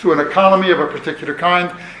to an economy of a particular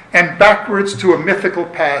kind and backwards to a mythical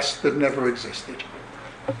past that never existed.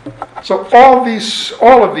 So all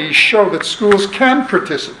of these show that schools can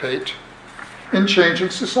participate in changing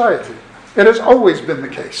society. It has always been the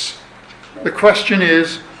case. The question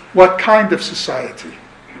is, what kind of society?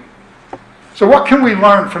 So what can we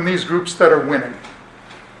learn from these groups that are winning?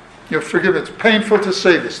 You'll forgive it's painful to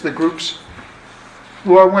say this, the groups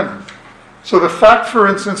who are winning. So the fact, for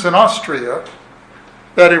instance, in Austria,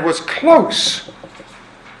 that it was close,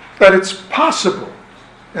 that it's possible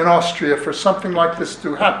in Austria for something like this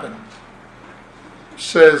to happen,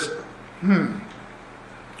 says,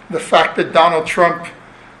 the fact that Donald Trump,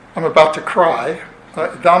 I'm about to cry,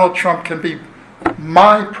 Donald Trump can be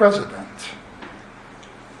my president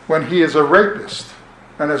when he is a rapist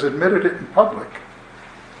and has admitted it in public.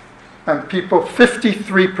 And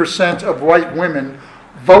 53% of white women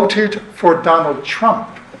voted for Donald Trump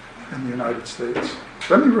in the United States.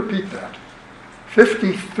 Let me repeat that.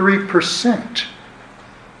 53%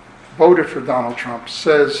 voted for Donald Trump,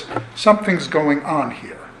 says something's going on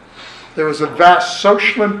here. There is a vast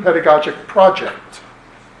social and pedagogic project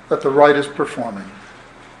that the right is performing.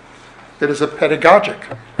 It is a pedagogic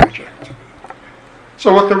project.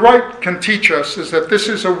 So what the right can teach us is that this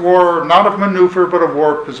is a war not of maneuver, but a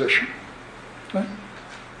war of position. Okay?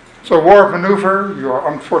 So war of maneuver, you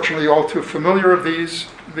are unfortunately all too familiar of these.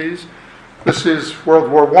 This is World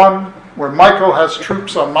War I, where Michael has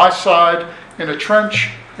troops on my side in a trench,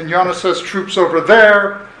 and Janez has troops over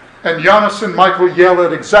there, and Janez and Michael yell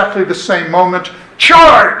at exactly the same moment,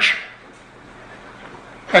 "Charge!"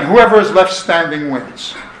 And whoever is left standing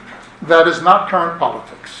wins. That is not current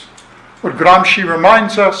politics. What Gramsci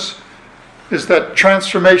reminds us is that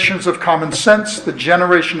transformations of common sense, the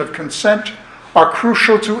generation of consent, are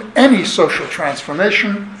crucial to any social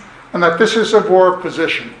transformation, and that this is a war of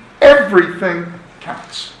position. Everything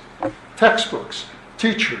counts. Textbooks,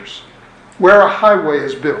 teachers, where a highway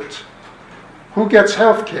is built, who gets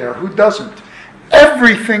health care, who doesn't.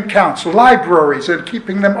 Everything counts. Libraries and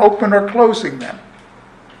keeping them open or closing them.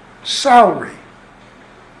 Salary,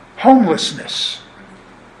 homelessness,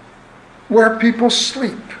 where people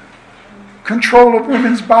sleep, control of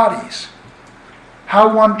women's bodies, how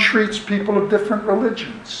one treats people of different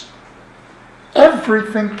religions.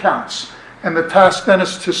 Everything counts. And the task then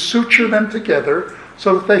is to suture them together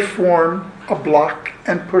so that they form a block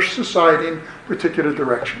and push society in particular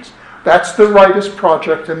directions. That's the rightist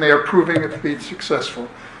project, and they are proving it to be successful.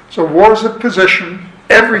 So wars of position,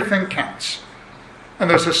 everything counts. And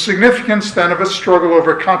there's a significance then of a struggle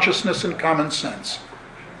over consciousness and common sense.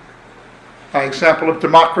 My example of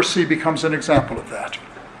democracy becomes an example of that.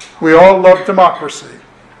 We all love democracy.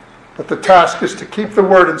 But the task is to keep the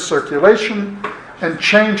word in circulation and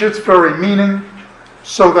change its very meaning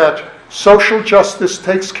so that social justice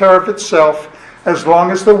takes care of itself as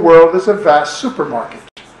long as the world is a vast supermarket.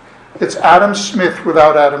 It's Adam Smith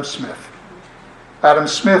without Adam Smith. Adam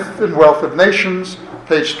Smith in Wealth of Nations,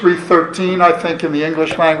 page 313, I think, in the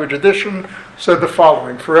English language edition, said the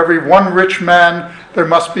following: for every one rich man, there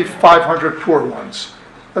must be 500 poor ones.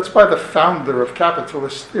 That's by the founder of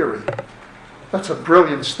capitalist theory. That's a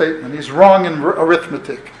brilliant statement. He's wrong in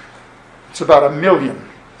arithmetic. It's about 1 million.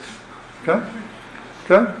 Okay?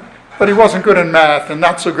 Okay? But he wasn't good in math and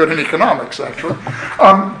not so good in economics, actually.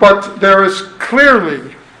 But there is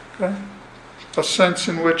clearly a sense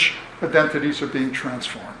in which identities are being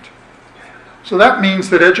transformed. So that means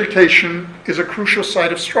that education is a crucial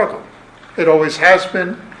site of struggle. It always has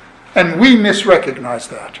been, and we misrecognize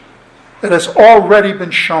that. It has already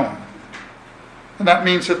been shown. And that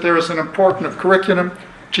means that there is an importance of curriculum,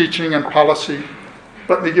 teaching, and policy.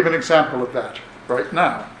 Let me give an example of that right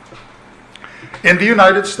now. In the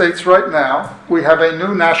United States right now, we have a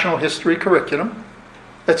new national history curriculum.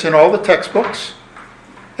 It's in all the textbooks.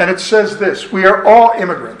 And it says this: we are all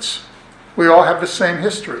immigrants. We all have the same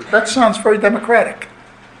history. That sounds very democratic.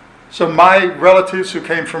 So my relatives who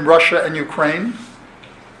came from Russia and Ukraine,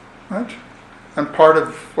 right, and part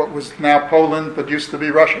of what was now Poland but used to be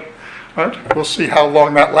Russia, right? We'll see how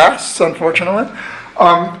long that lasts, unfortunately.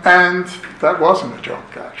 And that wasn't a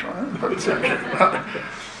joke, actually. But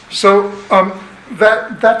so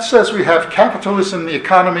that says we have capitalism, the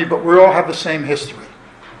economy, but we all have the same history.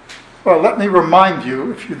 Well, let me remind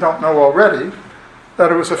you, if you don't know already,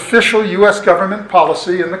 that it was official U.S. government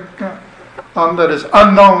policy that is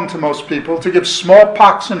unknown to most people to give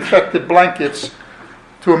smallpox-infected blankets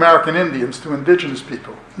to American Indians, to indigenous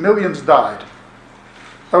people. Millions died.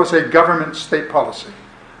 That was a government state policy.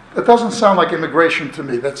 That doesn't sound like immigration to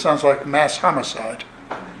me. That sounds like mass homicide.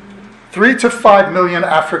 3 to 5 million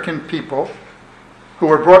African people who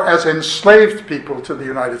were brought as enslaved people to the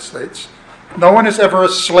United States. No one is ever a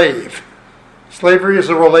slave. Slavery is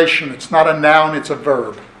a relation. It's not a noun, it's a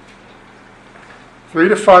verb. 3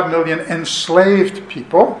 to 5 million enslaved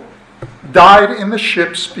people died in the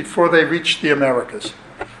ships before they reached the Americas.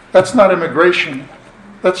 That's not immigration,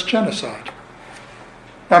 that's genocide.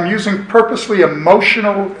 I'm using purposely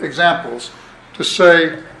emotional examples to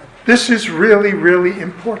say this is really, really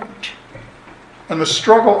important. And the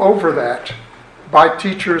struggle over that by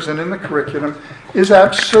teachers and in the curriculum is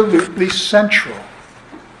absolutely central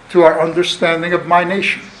to our understanding of my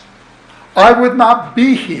nation. I would not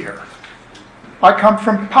be here. I come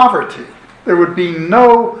from poverty. There would be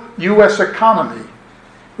no U.S. economy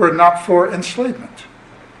were it not for enslavement.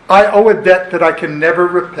 I owe a debt that I can never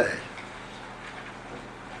repay.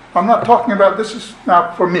 I'm not talking about, this is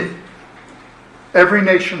not for me. Every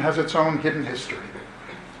nation has its own hidden history.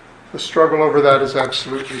 The struggle over that is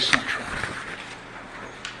absolutely central.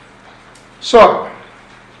 So,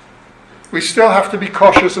 we still have to be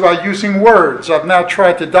cautious about using words. I've now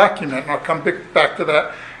tried to document, and I'll come back to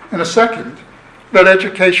that in a second, that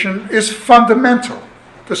education is fundamental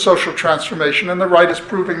to social transformation, and the right is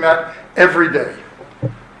proving that every day.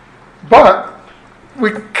 But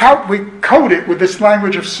we code it with this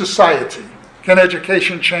language of society. Can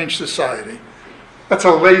education change society? That's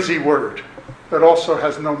a lazy word that also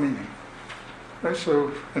has no meaning. Okay,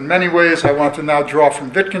 so in many ways I want to now draw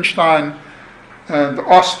from Wittgenstein and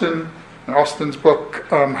Austin's book,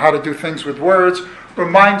 How to Do Things with Words,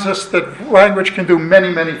 reminds us that language can do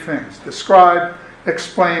many, many things. Describe,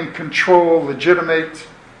 explain, control, legitimate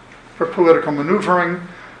for political maneuvering.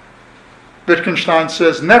 Wittgenstein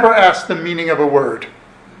says, never ask the meaning of a word.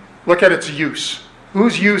 Look at its use.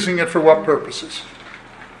 Who's using it for what purposes?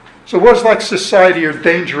 So words like society are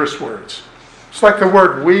dangerous words. It's like the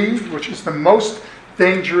word we, which is the most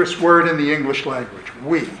dangerous word in the English language.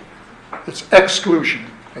 We. It's exclusion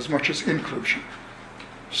as much as inclusion.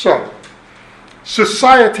 So,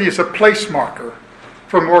 society is a place marker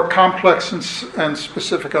for more complex and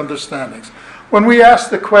specific understandings. When we ask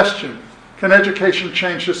the question, can education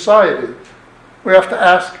change society? We have to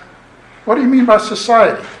ask, what do you mean by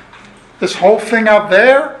society? This whole thing out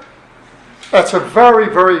there? That's a very,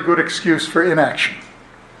 very good excuse for inaction.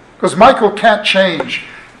 Because Michael can't change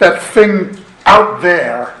that thing out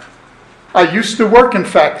there. I used to work in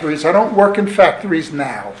factories. I don't work in factories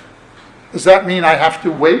now. Does that mean I have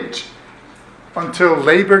to wait until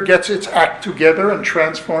labor gets its act together and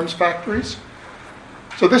transforms factories?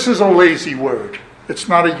 So this is a lazy word. It's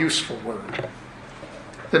not a useful word.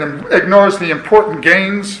 It ignores the important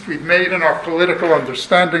gains we've made in our political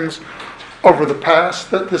understandings over the past.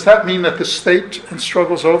 Does that mean that the state and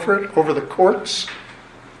struggles over it, over the courts?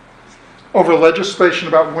 over legislation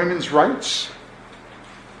about women's rights,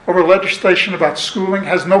 over legislation about schooling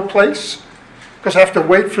has no place, because I have to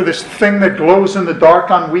wait for this thing that glows in the dark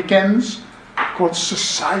on weekends called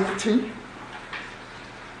society.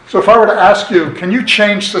 So if I were to ask you, can you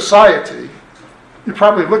change society? You'd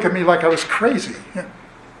probably look at me like I was crazy. Yeah.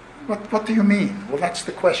 What do you mean? Well, that's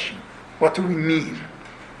the question. What do we mean?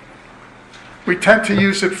 We tend to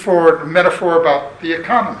use it for a metaphor about the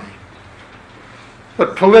economy.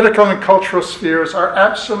 But political and cultural spheres are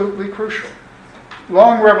absolutely crucial.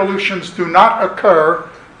 Long revolutions do not occur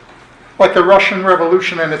like the Russian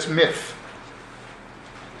Revolution and its myth.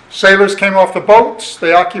 Sailors came off the boats,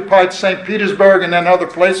 they occupied St. Petersburg and then other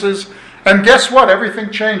places, and guess what?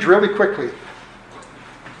 Everything changed really quickly.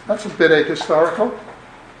 That's a bit ahistorical.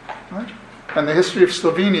 Right? And the history of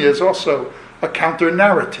Slovenia is also a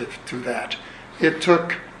counter-narrative to that. It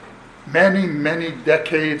took many, many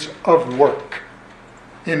decades of work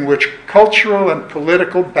in which cultural and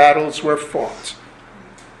political battles were fought,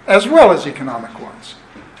 as well as economic ones.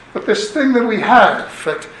 But this thing that we have,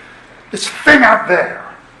 this thing out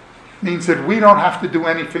there, means that we don't have to do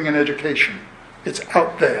anything in education. It's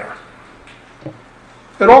out there.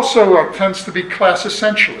 It also tends to be class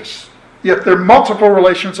essentialist. Yet there are multiple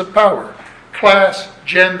relations of power. Class,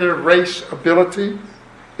 gender, race, ability.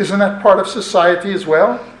 Isn't that part of society as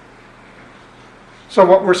well? So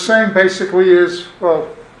what we're saying basically is,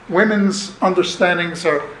 well, women's understandings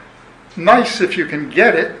are nice if you can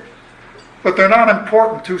get it, but they're not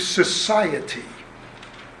important to society.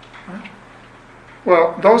 Right?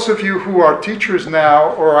 Well, those of you who are teachers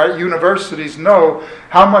now or at universities know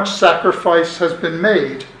how much sacrifice has been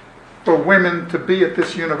made for women to be at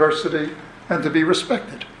this university and to be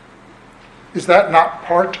respected. Is that not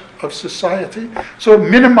part of society? So it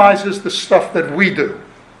minimizes the stuff that we do.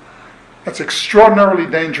 That's extraordinarily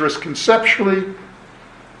dangerous conceptually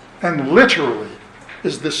and literally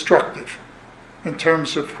is destructive in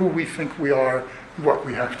terms of who we think we are and what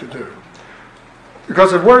we have to do.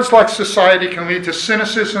 Because of words like society can lead to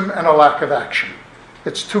cynicism and a lack of action.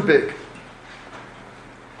 It's too big.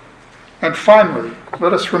 And finally,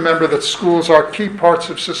 let us remember that schools are key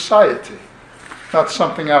parts of society, not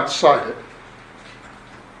something outside it.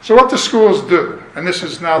 So what do schools do? And this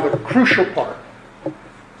is now the crucial part.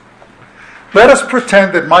 Let us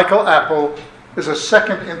pretend that Michael Apple is a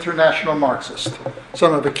second international Marxist.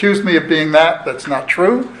 Some have accused me of being that. That's not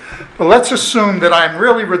true. But let's assume that I'm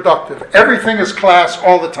really reductive. Everything is class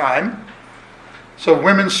all the time. So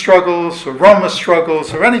women's struggles or Roma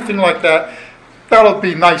struggles or anything like that, that'll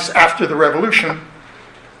be nice after the revolution.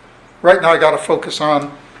 Right now I got to focus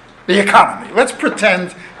on the economy. Let's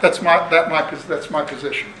pretend that's my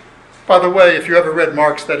position. By the way, if you ever read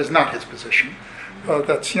Marx, that is not his position.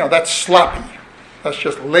 That's sloppy. That's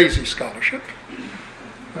just lazy scholarship.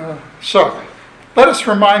 So, let us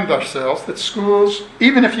remind ourselves that schools,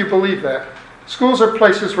 even if you believe that, schools are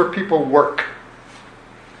places where people work.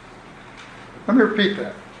 Let me repeat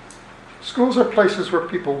that. Schools are places where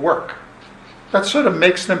people work. That sort of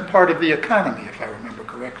makes them part of the economy, if I remember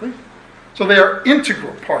correctly. So they are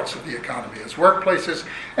integral parts of the economy as workplaces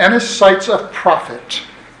and as sites of profit.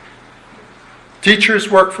 Teachers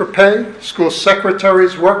work for pay. School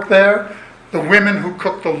secretaries work there. The women who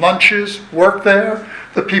cook the lunches work there.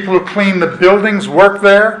 The people who clean the buildings work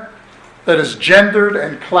there. That is gendered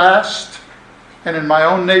and classed. And in my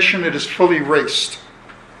own nation, it is fully raced.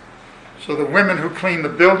 So the women who clean the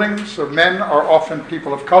buildings, or men, are often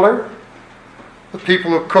people of color. The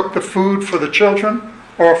people who cook the food for the children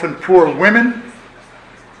are often poor women.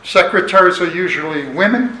 Secretaries are usually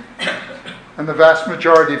women. And the vast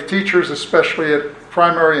majority of teachers, especially at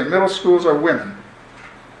primary and middle schools, are women.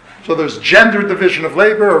 So there's gender division of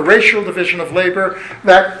labor, or racial division of labor.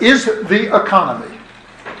 That is the economy.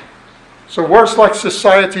 So words like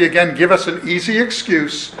society, again, give us an easy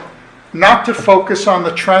excuse not to focus on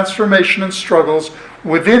the transformation and struggles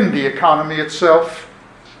within the economy itself.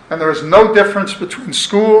 And there is no difference between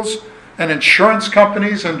schools and insurance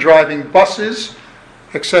companies and driving buses,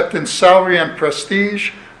 except in salary and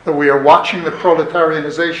prestige, that we are watching the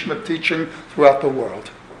proletarianization of teaching throughout the world.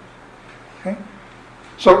 Okay?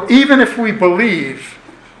 So even if we believe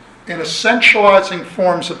in essentializing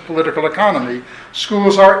forms of political economy,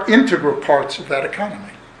 schools are integral parts of that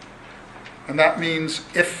economy. And that means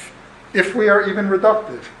if we are even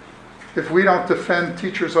reductive, if we don't defend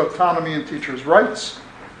teachers' autonomy and teachers' rights,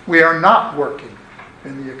 we are not working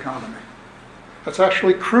in the economy. That's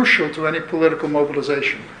actually crucial to any political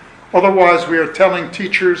mobilization. Otherwise, we are telling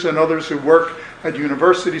teachers and others who work at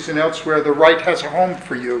universities and elsewhere, the right has a home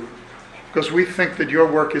for you, because we think that your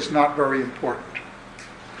work is not very important.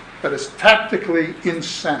 That is tactically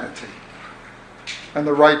insanity. And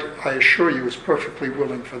the right, I assure you, is perfectly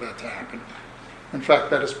willing for that to happen. In fact,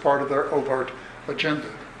 that is part of their overt agenda.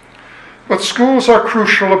 But schools are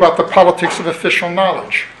crucial about the politics of official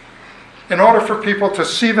knowledge. In order for people to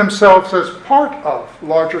see themselves as part of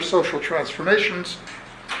larger social transformations,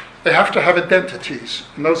 they have to have identities,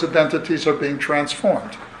 and those identities are being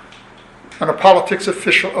transformed. And a politics of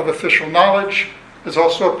official knowledge is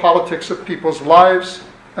also a politics of people's lives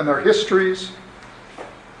and their histories,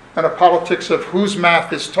 and a politics of whose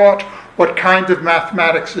math is taught, what kind of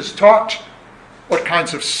mathematics is taught, what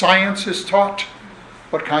kinds of science is taught,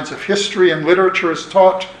 what kinds of history and literature is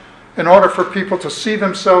taught. In order for people to see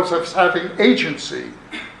themselves as having agency,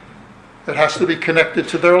 it has to be connected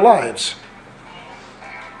to their lives.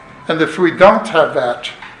 And if we don't have that,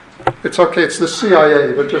 it's okay, it's the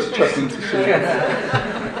CIA, they're just checking to see.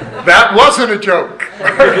 That wasn't a joke.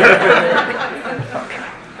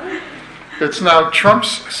 It's now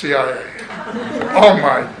Trump's CIA. Oh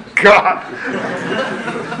my God.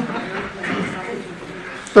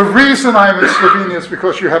 The reason I'm in Slovenia is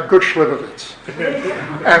because you have good Slivovitz.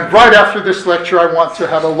 And right after this lecture, I want to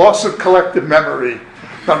have a loss of collective memory.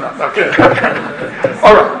 No, okay.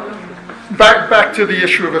 All right. Back to the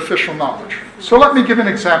issue of official knowledge. So let me give an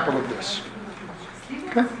example of this.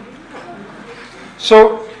 Okay?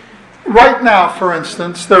 So right now, for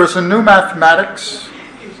instance, there is a new mathematics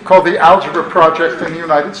called the Algebra Project in the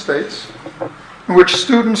United States, in which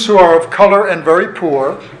students who are of color and very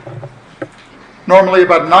poor, normally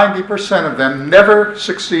about 90% of them, never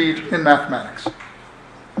succeed in mathematics.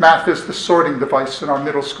 Math is the sorting device in our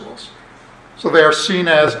middle schools. So they are seen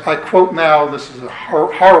as, I quote now, this is a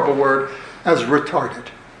horrible word, as retarded.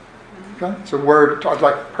 Okay? It's a word I'd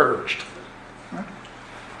like purged. Right?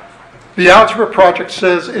 The Algebra Project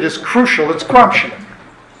says it is crucial, it's Gramscian,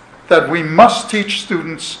 that we must teach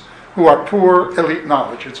students who are poor elite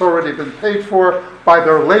knowledge. It's already been paid for by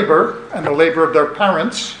their labor and the labor of their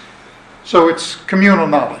parents, so it's communal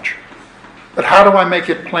knowledge. But how do I make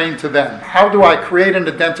it plain to them? How do I create an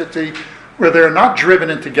identity where they're not driven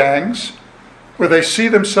into gangs, where they see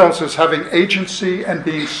themselves as having agency and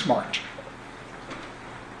being smart?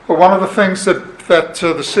 Well, one of the things that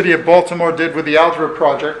the city of Baltimore did with the Algebra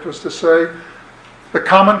Project was to say, the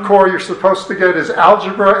Common Core you're supposed to get is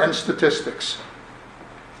algebra and statistics.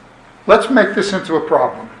 Let's make this into a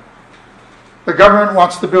problem. The government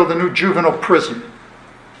wants to build a new juvenile prison.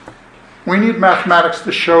 We need mathematics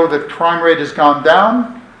to show that crime rate has gone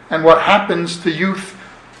down and what happens to youth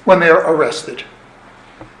when they are arrested.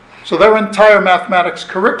 So their entire mathematics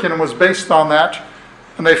curriculum was based on that,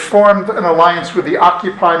 and they formed an alliance with the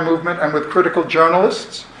Occupy movement and with critical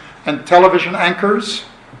journalists and television anchors.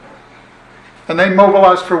 And they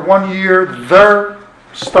mobilized for 1 year. Their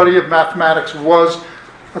study of mathematics was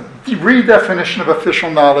a redefinition of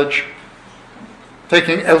official knowledge,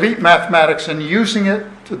 taking elite mathematics and using it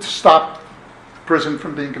to stop prison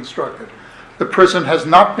from being constructed. The prison has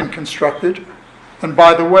not been constructed, and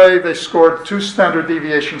by the way, they scored 2 standard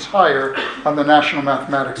deviations higher on the national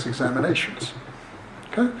mathematics examinations.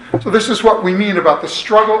 Okay? So this is what we mean about the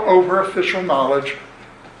struggle over official knowledge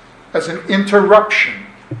as an interruption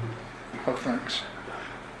of things.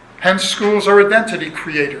 Hence, schools are identity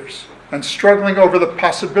creators, and struggling over the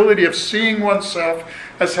possibility of seeing oneself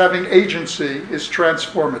as having agency is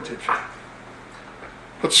transformative.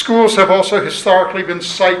 But schools have also historically been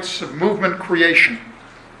sites of movement creation.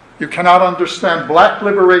 You cannot understand black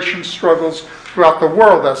liberation struggles throughout the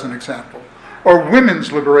world, as an example, or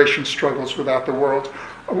women's liberation struggles throughout the world,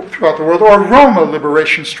 or Roma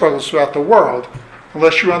liberation struggles throughout the world,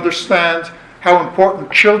 unless you understand how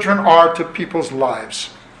important children are to people's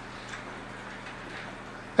lives.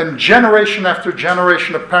 And generation after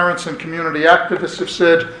generation of parents and community activists have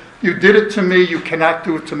said, you did it to me, you cannot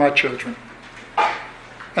do it to my children.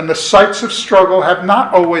 And the sites of struggle have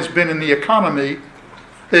not always been in the economy,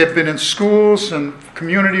 they have been in schools and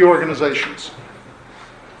community organizations.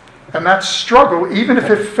 And that struggle, even if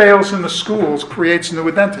it fails in the schools, creates new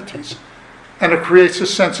identities. And it creates a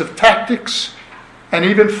sense of tactics, and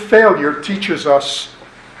even failure teaches us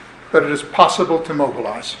that it is possible to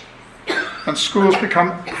mobilize. And schools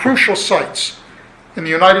become crucial sites. In the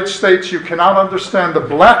United States, you cannot understand the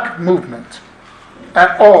black movement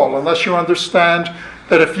at all unless you understand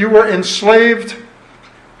that if you were enslaved,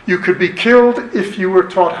 you could be killed if you were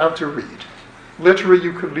taught how to read. Literally,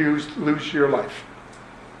 you could lose your life.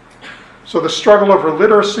 So the struggle over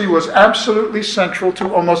literacy was absolutely central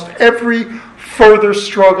to almost every further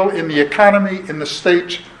struggle in the economy, in the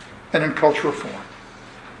state, and in cultural form.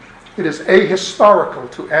 It is ahistorical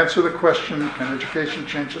to answer the question, can education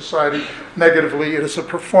change society negatively? It is a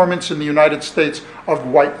performance in the United States of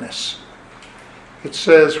whiteness. It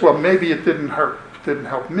says, well, maybe it didn't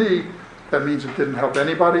help me. That means it didn't help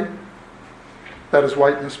anybody. That is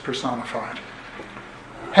whiteness personified.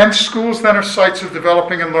 Hence, schools then are sites of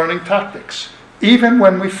developing and learning tactics. Even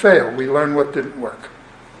when we fail, we learn what didn't work.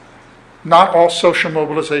 Not all social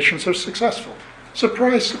mobilizations are successful.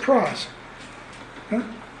 Surprise, surprise. Okay?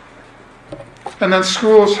 And then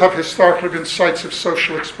schools have historically been sites of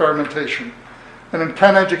social experimentation. And in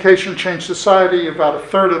Can Education Change Society, about a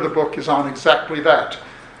third of the book is on exactly that.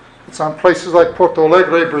 It's on places like Porto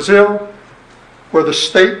Alegre, Brazil, where the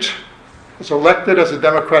state was elected as a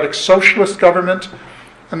democratic socialist government,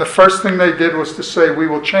 and the first thing they did was to say, we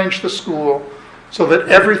will change the school so that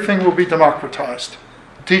everything will be democratized.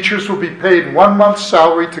 Teachers will be paid 1 month's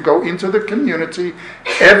salary to go into the community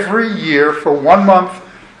every year for 1 month,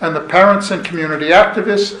 and the parents and community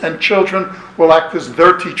activists and children will act as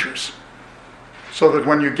their teachers. So that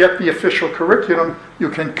when you get the official curriculum, you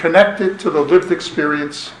can connect it to the lived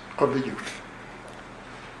experience of the youth.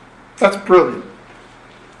 That's brilliant.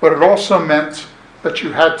 But it also meant that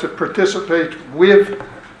you had to participate with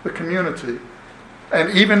the community. And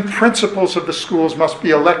even principals of the schools must be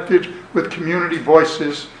elected with community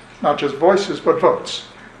voices, not just voices, but votes.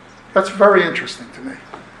 That's very interesting to me.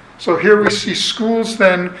 So here we see schools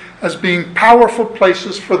then as being powerful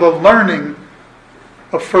places for the learning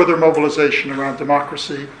of further mobilization around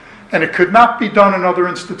democracy. And it could not be done in other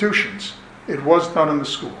institutions. It was done in the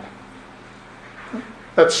school.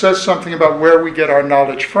 That says something about where we get our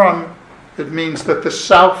knowledge from. It means that the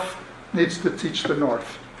South needs to teach the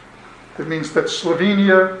North. It means that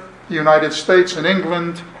Slovenia, the United States, and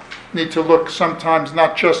England need to look sometimes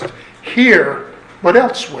not just here, but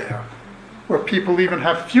elsewhere, where people even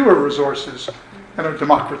have fewer resources and are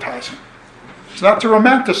democratizing. It's not to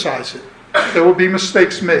romanticize it. There will be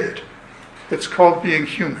mistakes made. It's called being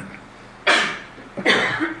human.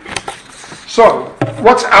 So,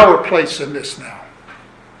 what's our place in this now?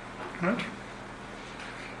 Right?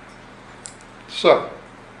 So,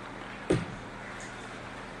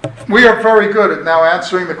 we are very good at now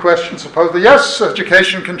answering the question, supposedly, yes,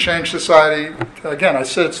 education can change society. Again, I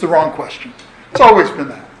said it's the wrong question. It's always been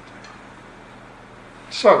that.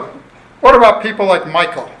 So, what about people like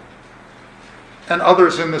Michael and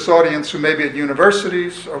others in this audience who may be at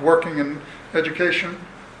universities or working in education?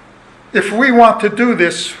 If we want to do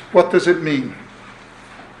this, what does it mean?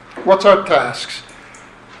 What's our tasks?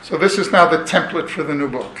 So this is now the template for the new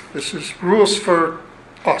book. This is rules for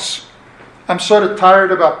us. I'm sort of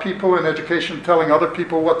tired about people in education telling other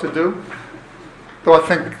people what to do, though I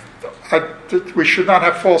think we should not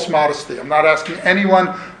have false modesty. I'm not asking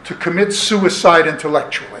anyone to commit suicide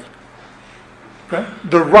intellectually. Okay?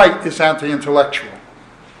 The right is anti-intellectual.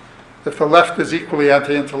 If the left is equally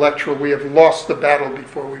anti-intellectual, we have lost the battle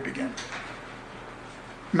before we begin.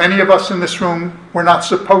 Many of us in this room were not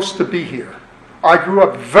supposed to be here. I grew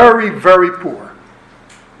up very, very poor.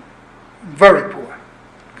 Very poor.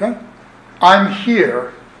 Okay? I'm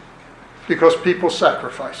here because people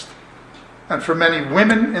sacrificed. And for many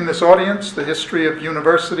women in this audience, the history of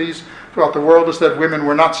universities throughout the world is that women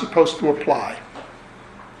were not supposed to apply.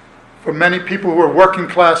 For many people who are working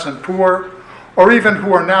class and poor, or even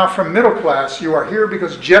who are now from middle class, you are here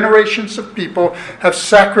because generations of people have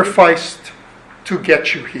sacrificed to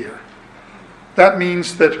get you here. That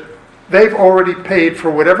means that they've already paid for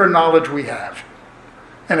whatever knowledge we have.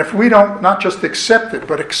 And if we don't not just accept it,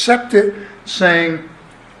 but accept it saying,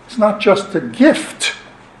 it's not just a gift.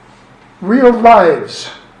 Real lives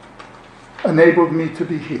enabled me to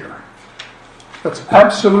be here. That's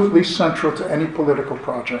absolutely central to any political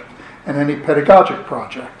project and any pedagogic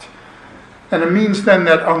project. And it means then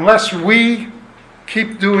that unless we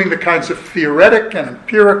keep doing the kinds of theoretic and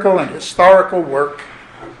empirical and historical work,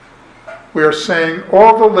 we are saying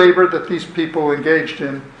all the labor that these people engaged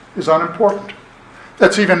in is unimportant.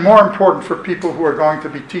 That's even more important for people who are going to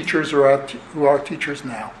be teachers or who are teachers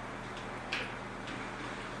now.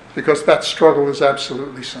 Because that struggle is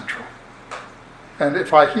absolutely central. And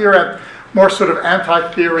if I hear more sort of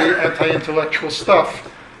anti-theory, anti-intellectual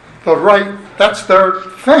stuff, the right, that's their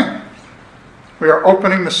thing. We are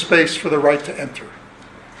opening the space for the right to enter.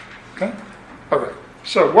 Okay? All right.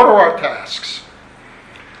 So what are our tasks?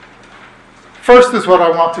 First is what I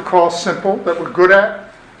want to call simple, that we're good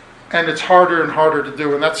at, and it's harder and harder to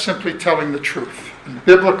do, and that's simply telling the truth. In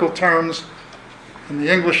biblical terms, in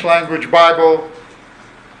the English language Bible,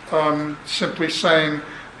 simply saying,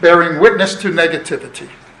 bearing witness to negativity,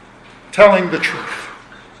 telling the truth.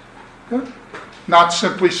 Okay? Not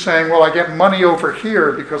simply saying, well, I get money over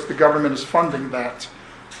here because the government is funding that,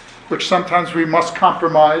 which sometimes we must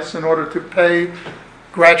compromise in order to pay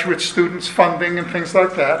graduate students funding and things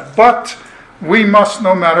like that. But we must,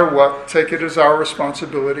 no matter what, take it as our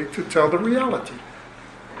responsibility to tell the reality.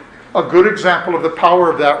 A good example of the power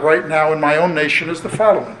of that right now in my own nation is the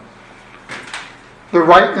following. The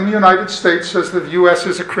right in the United States says that the U.S.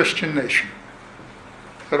 is a Christian nation.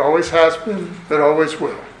 It always has been, it always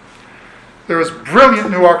will. There is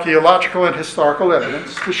brilliant new archaeological and historical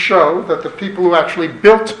evidence to show that the people who actually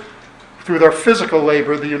built, through their physical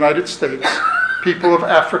labor, the United States, people of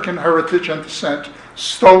African heritage and descent,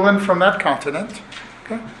 stolen from that continent.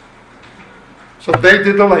 Okay? So they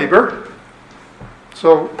did the labor.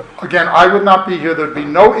 So again, I would not be here. There'd be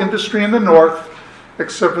no industry in the North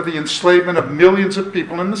except for the enslavement of millions of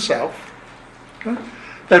people in the South. Okay?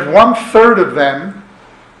 That 1/3 of them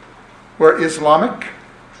were Islamic,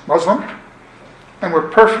 Muslim, and were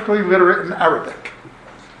perfectly literate in Arabic.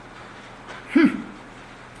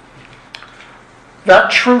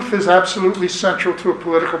 That truth is absolutely central to a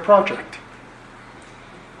political project.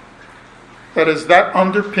 That is, that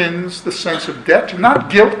underpins the sense of debt,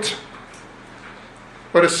 not guilt,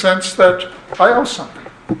 but a sense that I owe something.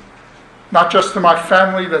 Not just to my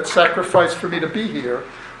family that sacrificed for me to be here,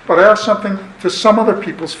 but I owe something to some other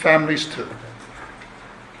people's families too.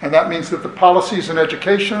 And that means that the policies in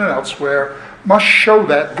education and elsewhere must show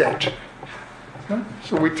that debt. Okay?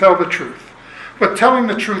 So we tell the truth. But telling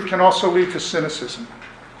the truth can also lead to cynicism.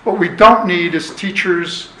 What we don't need is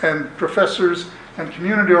teachers and professors and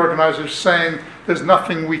community organizers saying there's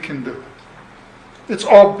nothing we can do. It's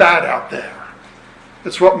all bad out there.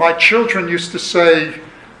 It's what my children used to say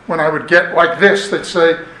when I would get like this. They'd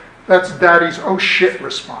say, that's daddy's oh shit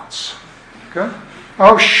response. Okay?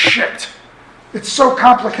 Oh shit. It's so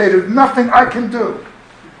complicated, nothing I can do.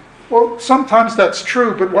 Well, sometimes that's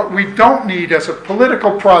true, but what we don't need as a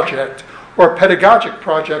political project or a pedagogic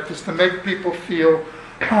project is to make people feel,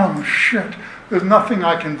 oh shit, there's nothing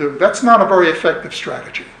I can do. That's not a very effective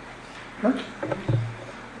strategy. Right?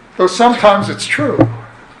 Though sometimes it's true.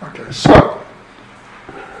 Okay, so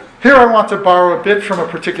here I want to borrow a bit from a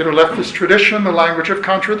particular leftist tradition, the language of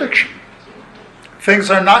contradiction. Things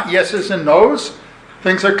are not yeses and nos,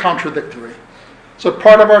 things are contradictory. So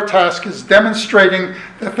part of our task is demonstrating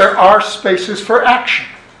that there are spaces for action.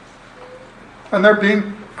 And they're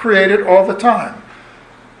being created all the time.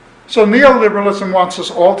 So neoliberalism wants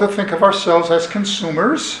us all to think of ourselves as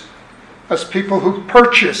consumers, as people who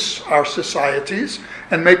purchase our societies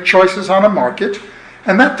and make choices on a market,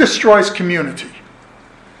 and that destroys community.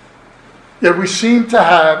 Yet we seem to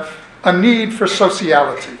have a need for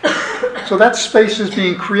sociality. So that space is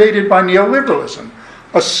being created by neoliberalism,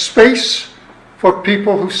 a space for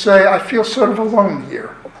people who say, I feel sort of alone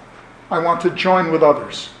here. I want to join with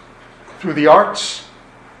others through the arts,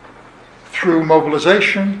 through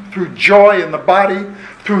mobilization, through joy in the body,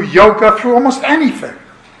 through yoga, through almost anything.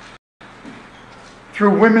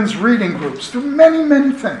 Through women's reading groups, through many,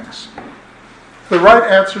 many things. The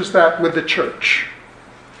right answers that with the church.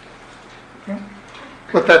 Okay?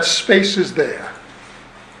 But that space is there.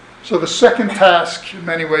 So the second task, in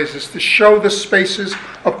many ways, is to show the spaces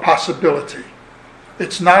of possibility.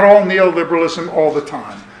 It's not all neoliberalism all the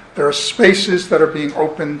time. There are spaces that are being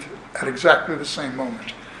opened at exactly the same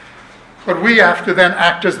moment. But we have to then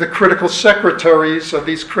act as the critical secretaries of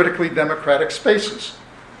these critically democratic spaces.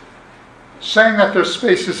 Saying that there's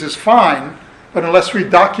spaces is fine, but unless we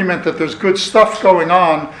document that there's good stuff going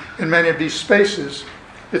on in many of these spaces,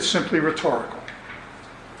 it's simply rhetorical.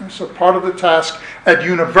 And so part of the task at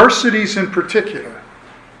universities in particular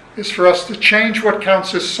is for us to change what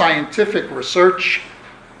counts as scientific research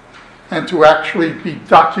and to actually be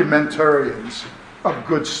documentarians of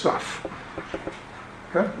good stuff.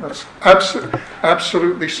 Okay? That's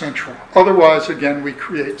absolutely central. Otherwise, again, we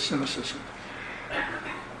create cynicism.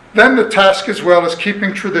 Then the task as well is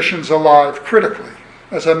keeping traditions alive critically.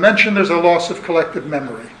 As I mentioned, there's a loss of collective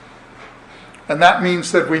memory. And that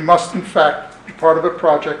means that we must, in fact, be part of a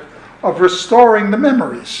project of restoring the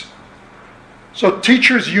memories. So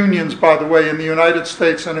teachers' unions, by the way, in the United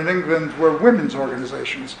States and in England were women's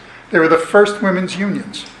organizations. They were the first women's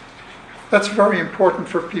unions. That's very important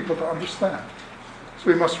for people to understand.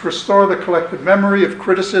 So we must restore the collective memory of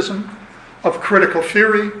criticism, of critical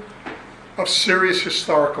theory, of serious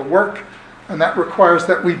historical work, and that requires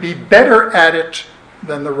that we be better at it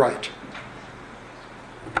than the right.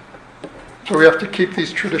 So we have to keep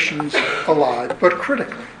these traditions alive, but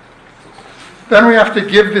critically. Then we have to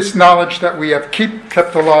give this knowledge that we have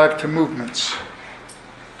kept alive to movements,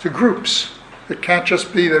 to groups. It can't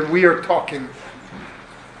just be that we are talking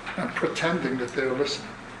and pretending that they're listening.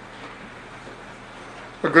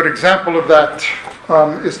 A good example of that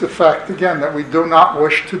is the fact, again, that we do not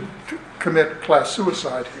wish to commit class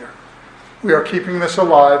suicide here. We are keeping this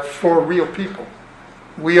alive for real people.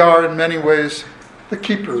 We are, in many ways, the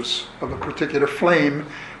keepers of a particular flame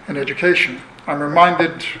in education. I'm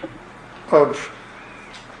reminded of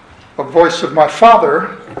a voice of my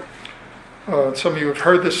father. Some of you have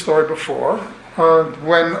heard this story before.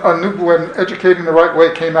 When Educating the Right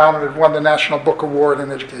Way came out and it won the National Book Award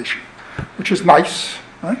in Education, which is nice,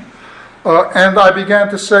 right? And I began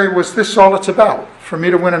to say, was this all it's about? For me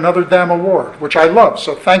to win another damn award, which I love.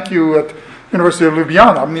 So thank you at University of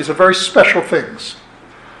Ljubljana. I mean, these are very special things.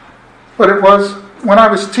 But it was when I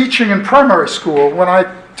was teaching in primary school, when I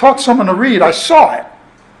taught someone to read, I saw it.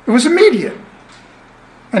 It was immediate.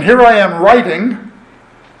 And here I am writing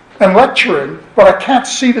and lecturing, but I can't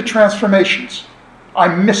see the transformations. I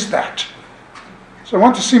miss that. So I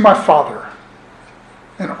went to see my father,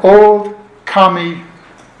 an old commie,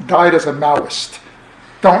 died as a Maoist.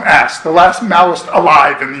 Don't ask, the last Maoist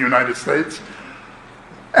alive in the United States.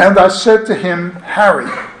 And I said to him, Harry,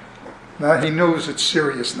 now he knows it's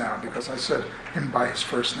serious now because I said him by his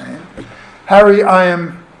first name. Harry, I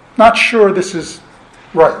am not sure this is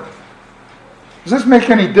right. Does this make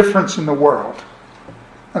any difference in the world?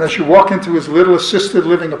 And as you walk into his little assisted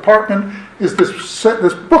living apartment is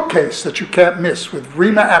this bookcase that you can't miss with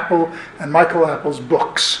Rima Apple and Michael Apple's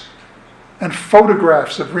books and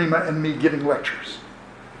photographs of Rima and me giving lectures.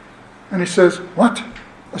 And he says, what?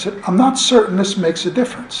 I said, I'm not certain this makes a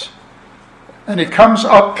difference. And he comes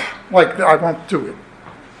up like, I won't do it,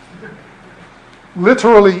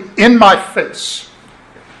 literally in my face,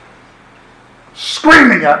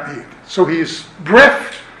 screaming at me. So he's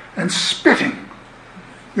breath and spitting.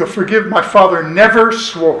 You'll forgive, my father never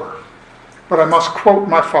swore, but I must quote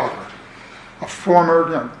my father, a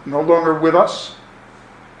former, no longer with us,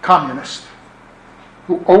 communist,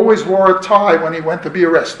 who always wore a tie when he went to be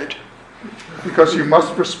arrested, because you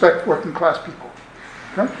must respect working class people.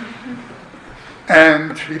 Okay?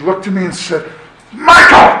 And he looked at me and said,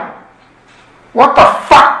 Michael, what the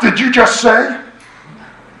fuck did you just say?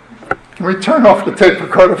 Can we turn off the tape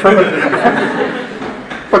recorder for a minute?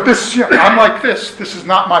 But this, I'm like this. This is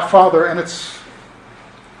not my father, and it's...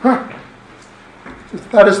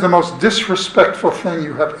 That is the most disrespectful thing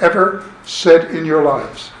you have ever said in your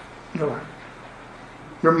lives.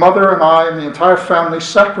 Your mother and I and the entire family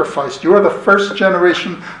sacrificed. You are the first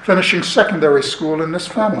generation finishing secondary school in this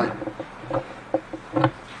family.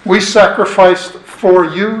 We sacrificed for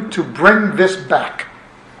you to bring this back.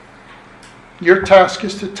 Your task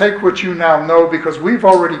is to take what you now know because we've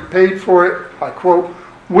already paid for it, I quote,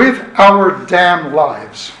 with our damn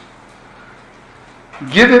lives.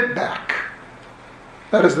 Give it back.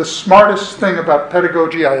 That is the smartest thing about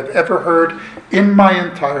pedagogy I have ever heard in my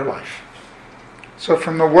entire life. So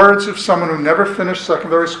from the words of someone who never finished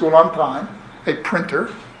secondary school on time, a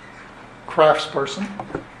printer, craftsperson,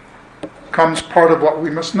 comes part of what we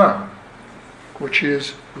must know, which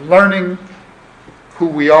is learning who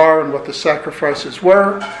we are and what the sacrifices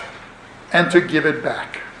were, and to give it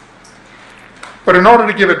back. But in order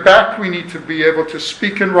to give it back, we need to be able to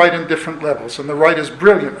speak and write in different levels, and the right is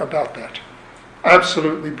brilliant about that.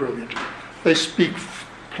 Absolutely brilliant. They speak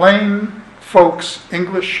plain folks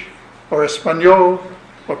English, or Espanol,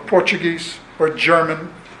 or Portuguese, or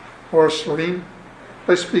German, or Slovene.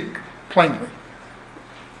 They speak plainly.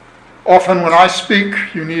 Often when I speak,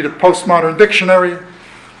 you need a postmodern dictionary.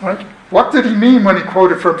 Right? What did he mean when he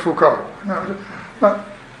quoted from Foucault?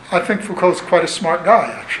 I think Foucault's quite a smart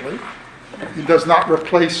guy, actually. He does not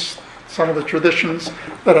replace some of the traditions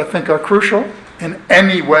that I think are crucial in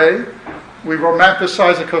any way. We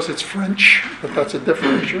romanticize it because it's French, but that's a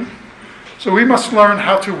different issue. So we must learn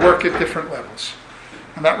how to work at different levels.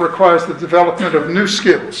 And that requires the development of new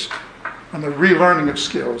skills and the relearning of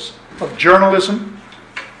skills of journalism,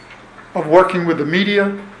 of working with the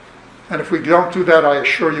media, and if we don't do that, I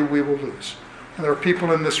assure you we will lose. And there are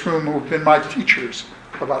people in this room who have been my teachers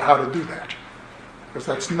about how to do that. Because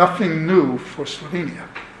that's nothing new for Slovenia,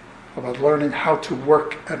 about learning how to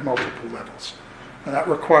work at multiple levels. And that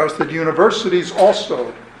requires that universities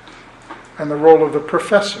also, and the role of the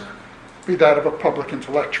professor, be that of a public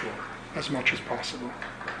intellectual as much as possible.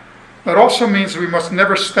 That also means we must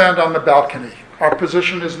never stand on the balcony. Our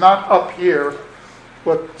position is not up here,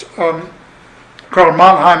 what Karl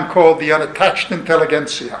Mannheim called the unattached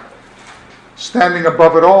intelligentsia. Standing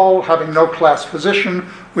above it all, having no class position,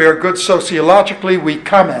 we are good sociologically, we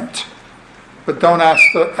comment, but don't ask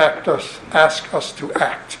us to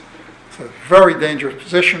act. It's a very dangerous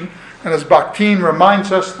position, and as Bakhtin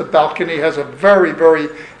reminds us, the balcony has a very, very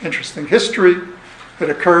interesting history. It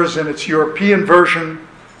occurs in its European version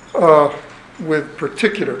with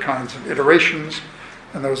particular kinds of iterations,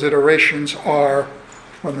 and those iterations are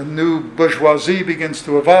when the new bourgeoisie begins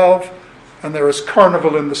to evolve, and there is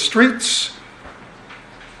carnival in the streets.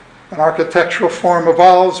 An architectural form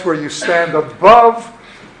evolves where you stand above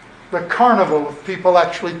the carnival of people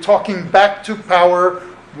actually talking back to power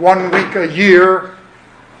 1 week a year.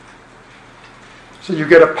 So you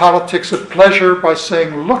get a politics of pleasure by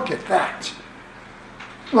saying, look at that.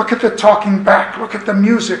 Look at the talking back. Look at the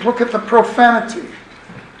music. Look at the profanity.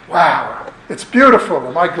 Wow, it's beautiful.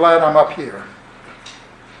 Am I glad I'm up here?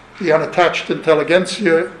 The unattached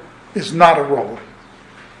intelligentsia is not a role.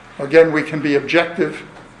 Again, we can be objective,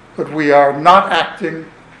 but we are not acting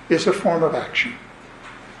is a form of action.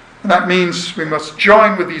 And that means we must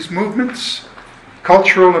join with these movements,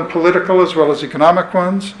 cultural and political as well as economic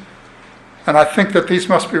ones. And I think that these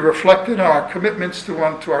must be reflected in our commitments to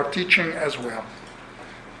our teaching as well.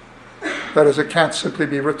 That is, it can't simply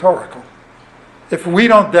be rhetorical. If we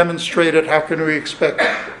don't demonstrate it, how can we expect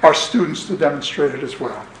our students to demonstrate it as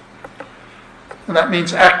well? And that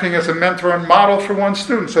means acting as a mentor and model for one's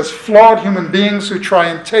students. As flawed human beings who try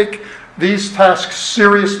and take these tasks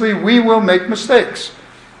seriously, we will make mistakes.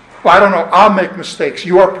 Well, I don't know, I'll make mistakes.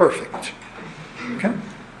 You are perfect. Okay?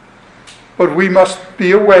 But we must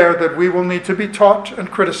be aware that we will need to be taught and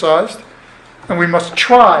criticized, and we must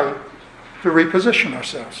try to reposition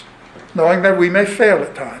ourselves, knowing that we may fail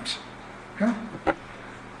at times. Okay?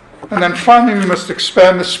 And then finally, we must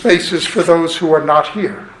expand the spaces for those who are not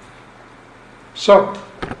here. So,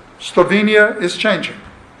 Slovenia is changing.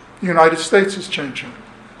 The United States is changing.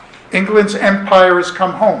 England's empire has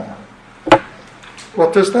come home.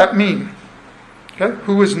 What does that mean? Okay?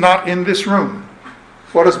 Who is not in this room?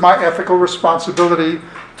 What is my ethical responsibility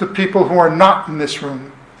to people who are not in this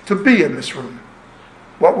room to be in this room?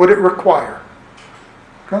 What would it require?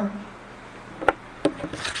 Okay?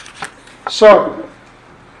 So,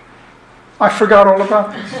 I forgot all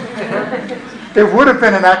about this. It would have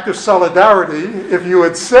been an act of solidarity if you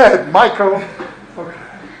had said, Michael, okay.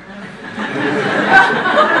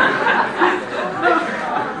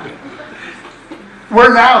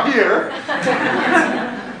 We're now here.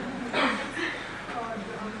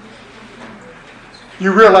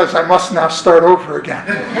 You realize I must now start over again.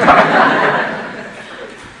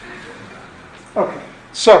 Okay,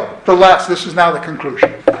 so this is now the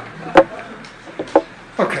conclusion.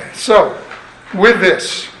 Okay, so with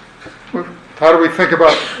this, how do we think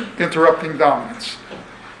about interrupting dominance?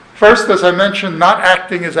 First, as I mentioned, not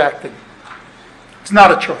acting is acting. It's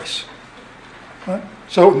not a choice. Right?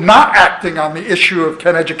 So not acting on the issue of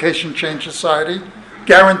can education change society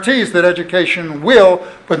guarantees that education will,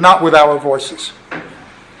 but not with our voices.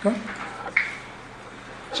 Okay?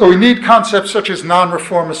 So we need concepts such as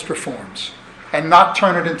non-reformist reforms and not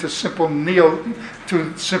turn it into simple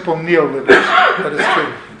neoliberalism, that is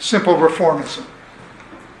to simple reformism.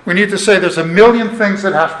 We need to say there's a million things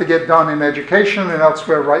that have to get done in education and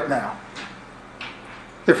elsewhere right now.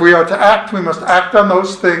 If we are to act, we must act on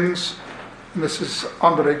those things. And this is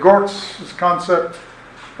André Gortz's concept.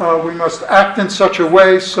 We must act in such a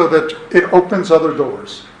way so that it opens other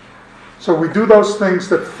doors. So we do those things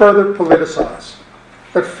that further politicize,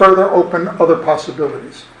 that further open other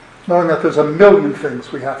possibilities, knowing that there's a million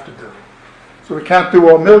things we have to do. So we can't do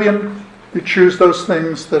all million. We choose those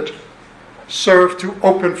things that serve to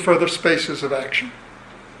open further spaces of action.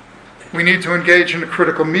 We need to engage in a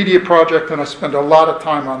critical media project, and I spend a lot of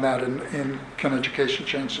time on that in Can Education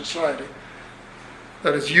Change Society.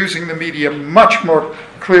 That is using the media much more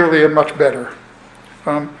clearly and much better.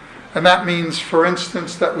 And that means, for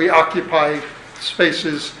instance, that we occupy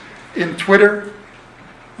spaces in Twitter,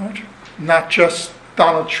 right? Not just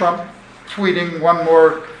Donald Trump tweeting one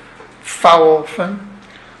more foul thing.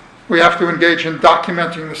 We have to engage in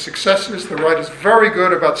documenting the successes. The right is very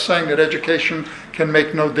good about saying that education can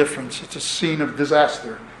make no difference. It's a scene of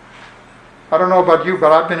disaster. I don't know about you,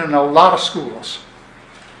 but I've been in a lot of schools.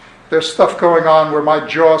 There's stuff going on where my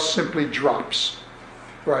jaw simply drops,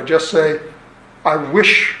 where I just say, I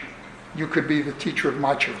wish you could be the teacher of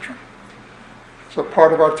my children. So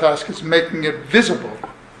part of our task is making it visible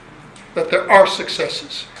that there are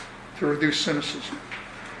successes to reduce cynicism.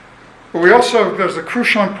 But there's the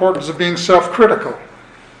crucial importance of being self-critical.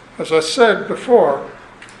 As I said before,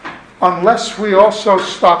 unless we also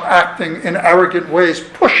stop acting in arrogant ways,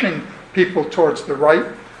 pushing people towards the right,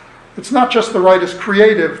 it's not just the right is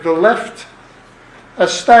creative, the left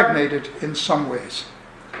has stagnated in some ways.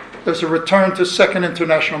 There's a return to Second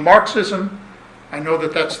International Marxism. I know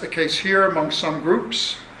that that's the case here among some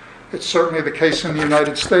groups. It's certainly the case in the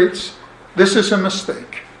United States. This is a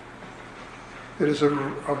mistake. It is a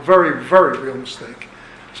very, very real mistake.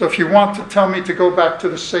 So if you want to tell me to go back to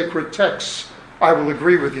the sacred texts, I will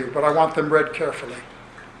agree with you, but I want them read carefully.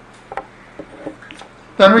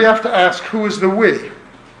 Then we have to ask, who is the we?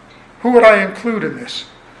 Who would I include in this?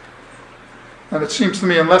 And it seems to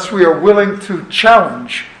me, unless we are willing to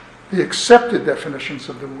challenge the accepted definitions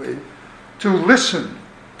of the we, to listen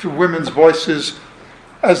to women's voices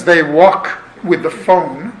as they walk with the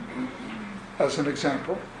phone, as an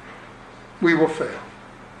example, we will fail.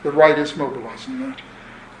 The right is mobilizing that.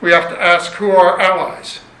 We have to ask who are our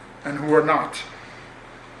allies and who are not.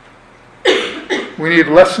 We need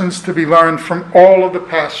lessons to be learned from all of the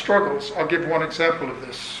past struggles. I'll give one example of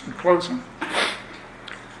this in closing.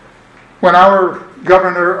 When our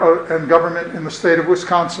governor and government in the state of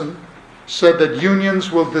Wisconsin said that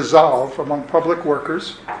unions will dissolve among public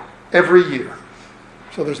workers every year.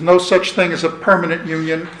 So there's no such thing as a permanent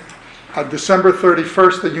union. On December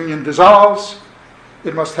 31st, the union dissolves.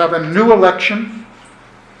 It must have a new election,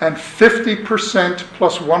 and 50%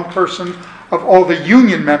 plus one person of all the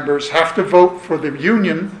union members have to vote for the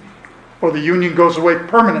union, or the union goes away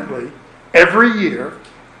permanently. Every year,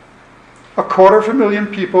 250,000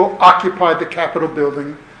 people occupied the Capitol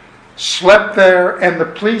building, slept there, and the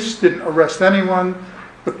police didn't arrest anyone.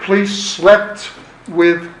 The police slept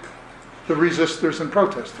with the resistors and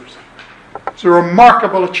protesters. It's a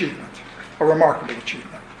remarkable achievement. A remarkable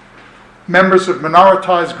achievement. Members of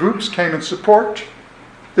minoritized groups came in support.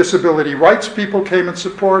 Disability rights people came in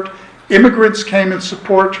support. Immigrants came in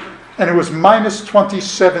support. And it was minus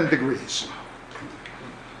 27 degrees.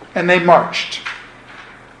 And they marched.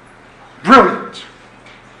 Brilliant.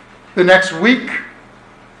 The next week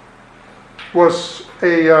was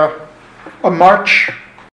a march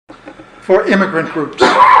for immigrant groups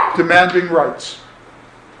demanding rights.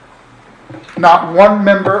 Not one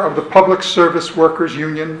member of the Public Service Workers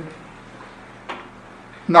Union,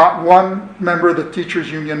 not one member of the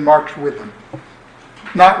Teachers Union marched with them.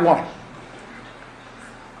 Not one.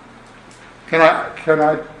 Can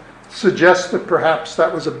I suggest that perhaps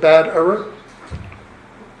that was a bad error?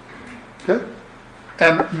 Okay?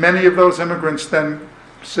 And many of those immigrants then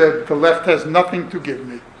said, the left has nothing to give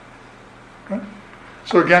me. Okay?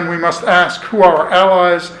 So again, we must ask who are our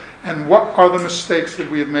allies and what are the mistakes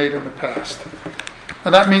that we have made in the past.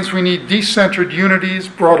 And that means we need decentered unities,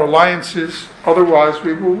 broad alliances, otherwise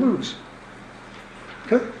we will lose.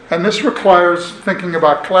 Okay? And this requires thinking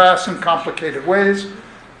about class in complicated ways,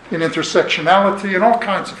 in intersectionality, and all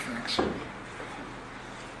kinds of things.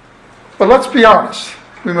 But let's be honest,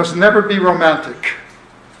 we must never be romantic.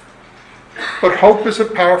 But hope is a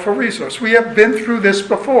powerful resource. We have been through this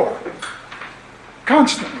before,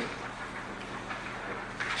 constantly.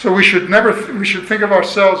 So we should think of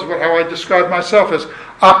ourselves, how I describe myself, as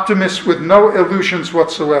optimists with no illusions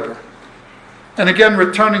whatsoever. And again,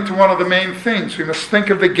 returning to one of the main themes, we must think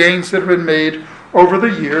of the gains that have been made over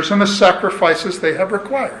the years and the sacrifices they have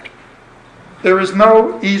required. There is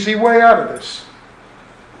no easy way out of this.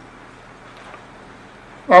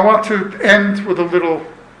 I want to end with a little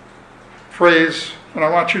phrase, and I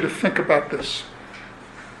want you to think about this.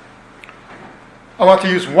 I want to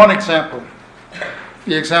use one example,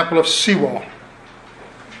 the example of seawall.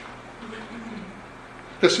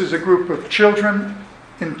 This is a group of children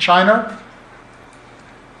in China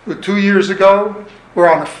who 2 years ago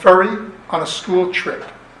were on a ferry on a school trip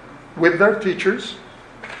with their teachers,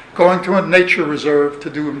 going to a nature reserve to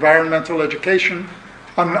do environmental education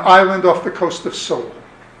on an island off the coast of Seoul.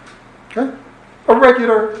 Okay? A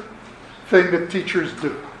regular thing that teachers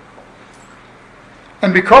do.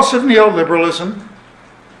 And because of neoliberalism,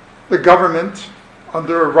 the government,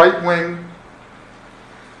 under a right-wing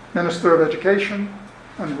Minister of Education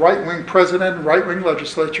and right-wing President and right-wing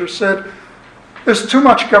legislature, said, there's too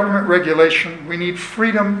much government regulation, we need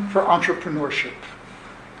freedom for entrepreneurship.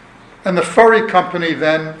 And the ferry company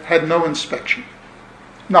then had no inspection.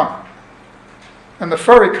 None. And the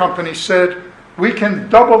ferry company said, we can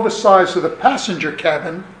double the size of the passenger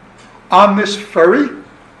cabin on this ferry.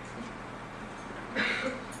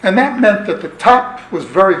 And that meant that the top was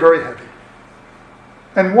very, very heavy.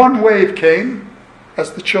 And one wave came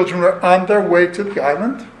as the children were on their way to the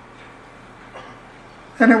island.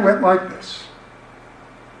 And it went like this.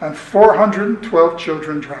 And 412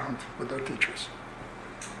 children drowned with their teachers.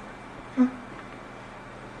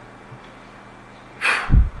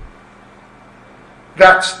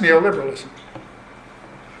 That's neoliberalism.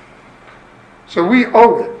 So we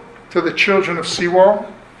owe it to the children of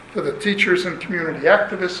Seawall, to the teachers and community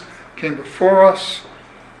activists who came before us,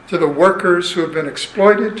 to the workers who have been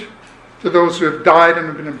exploited, to those who have died and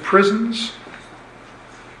have been in prisons.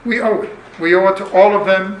 We owe it. We owe it to all of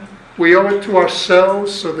them. We owe it to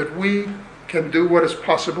ourselves so that we can do what is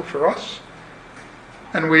possible for us.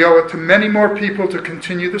 And we owe it to many more people to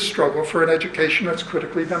continue the struggle for an education that's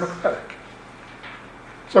critically democratic.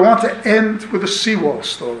 So I want to end with a seawall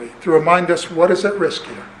story to remind us what is at risk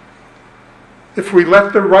here. If we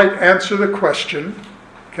let the right answer the question,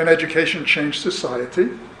 can education change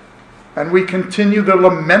society? And we continue the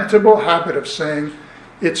lamentable habit of saying,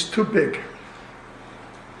 it's too big.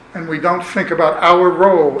 And we don't think about our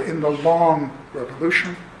role in the long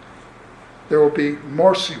revolution, there will be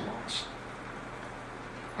more seawalls.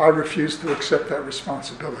 I refuse to accept that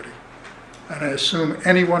responsibility. And I assume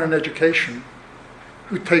anyone in education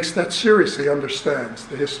who takes that seriously understands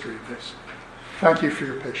the history of this. Thank you for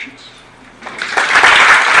your patience.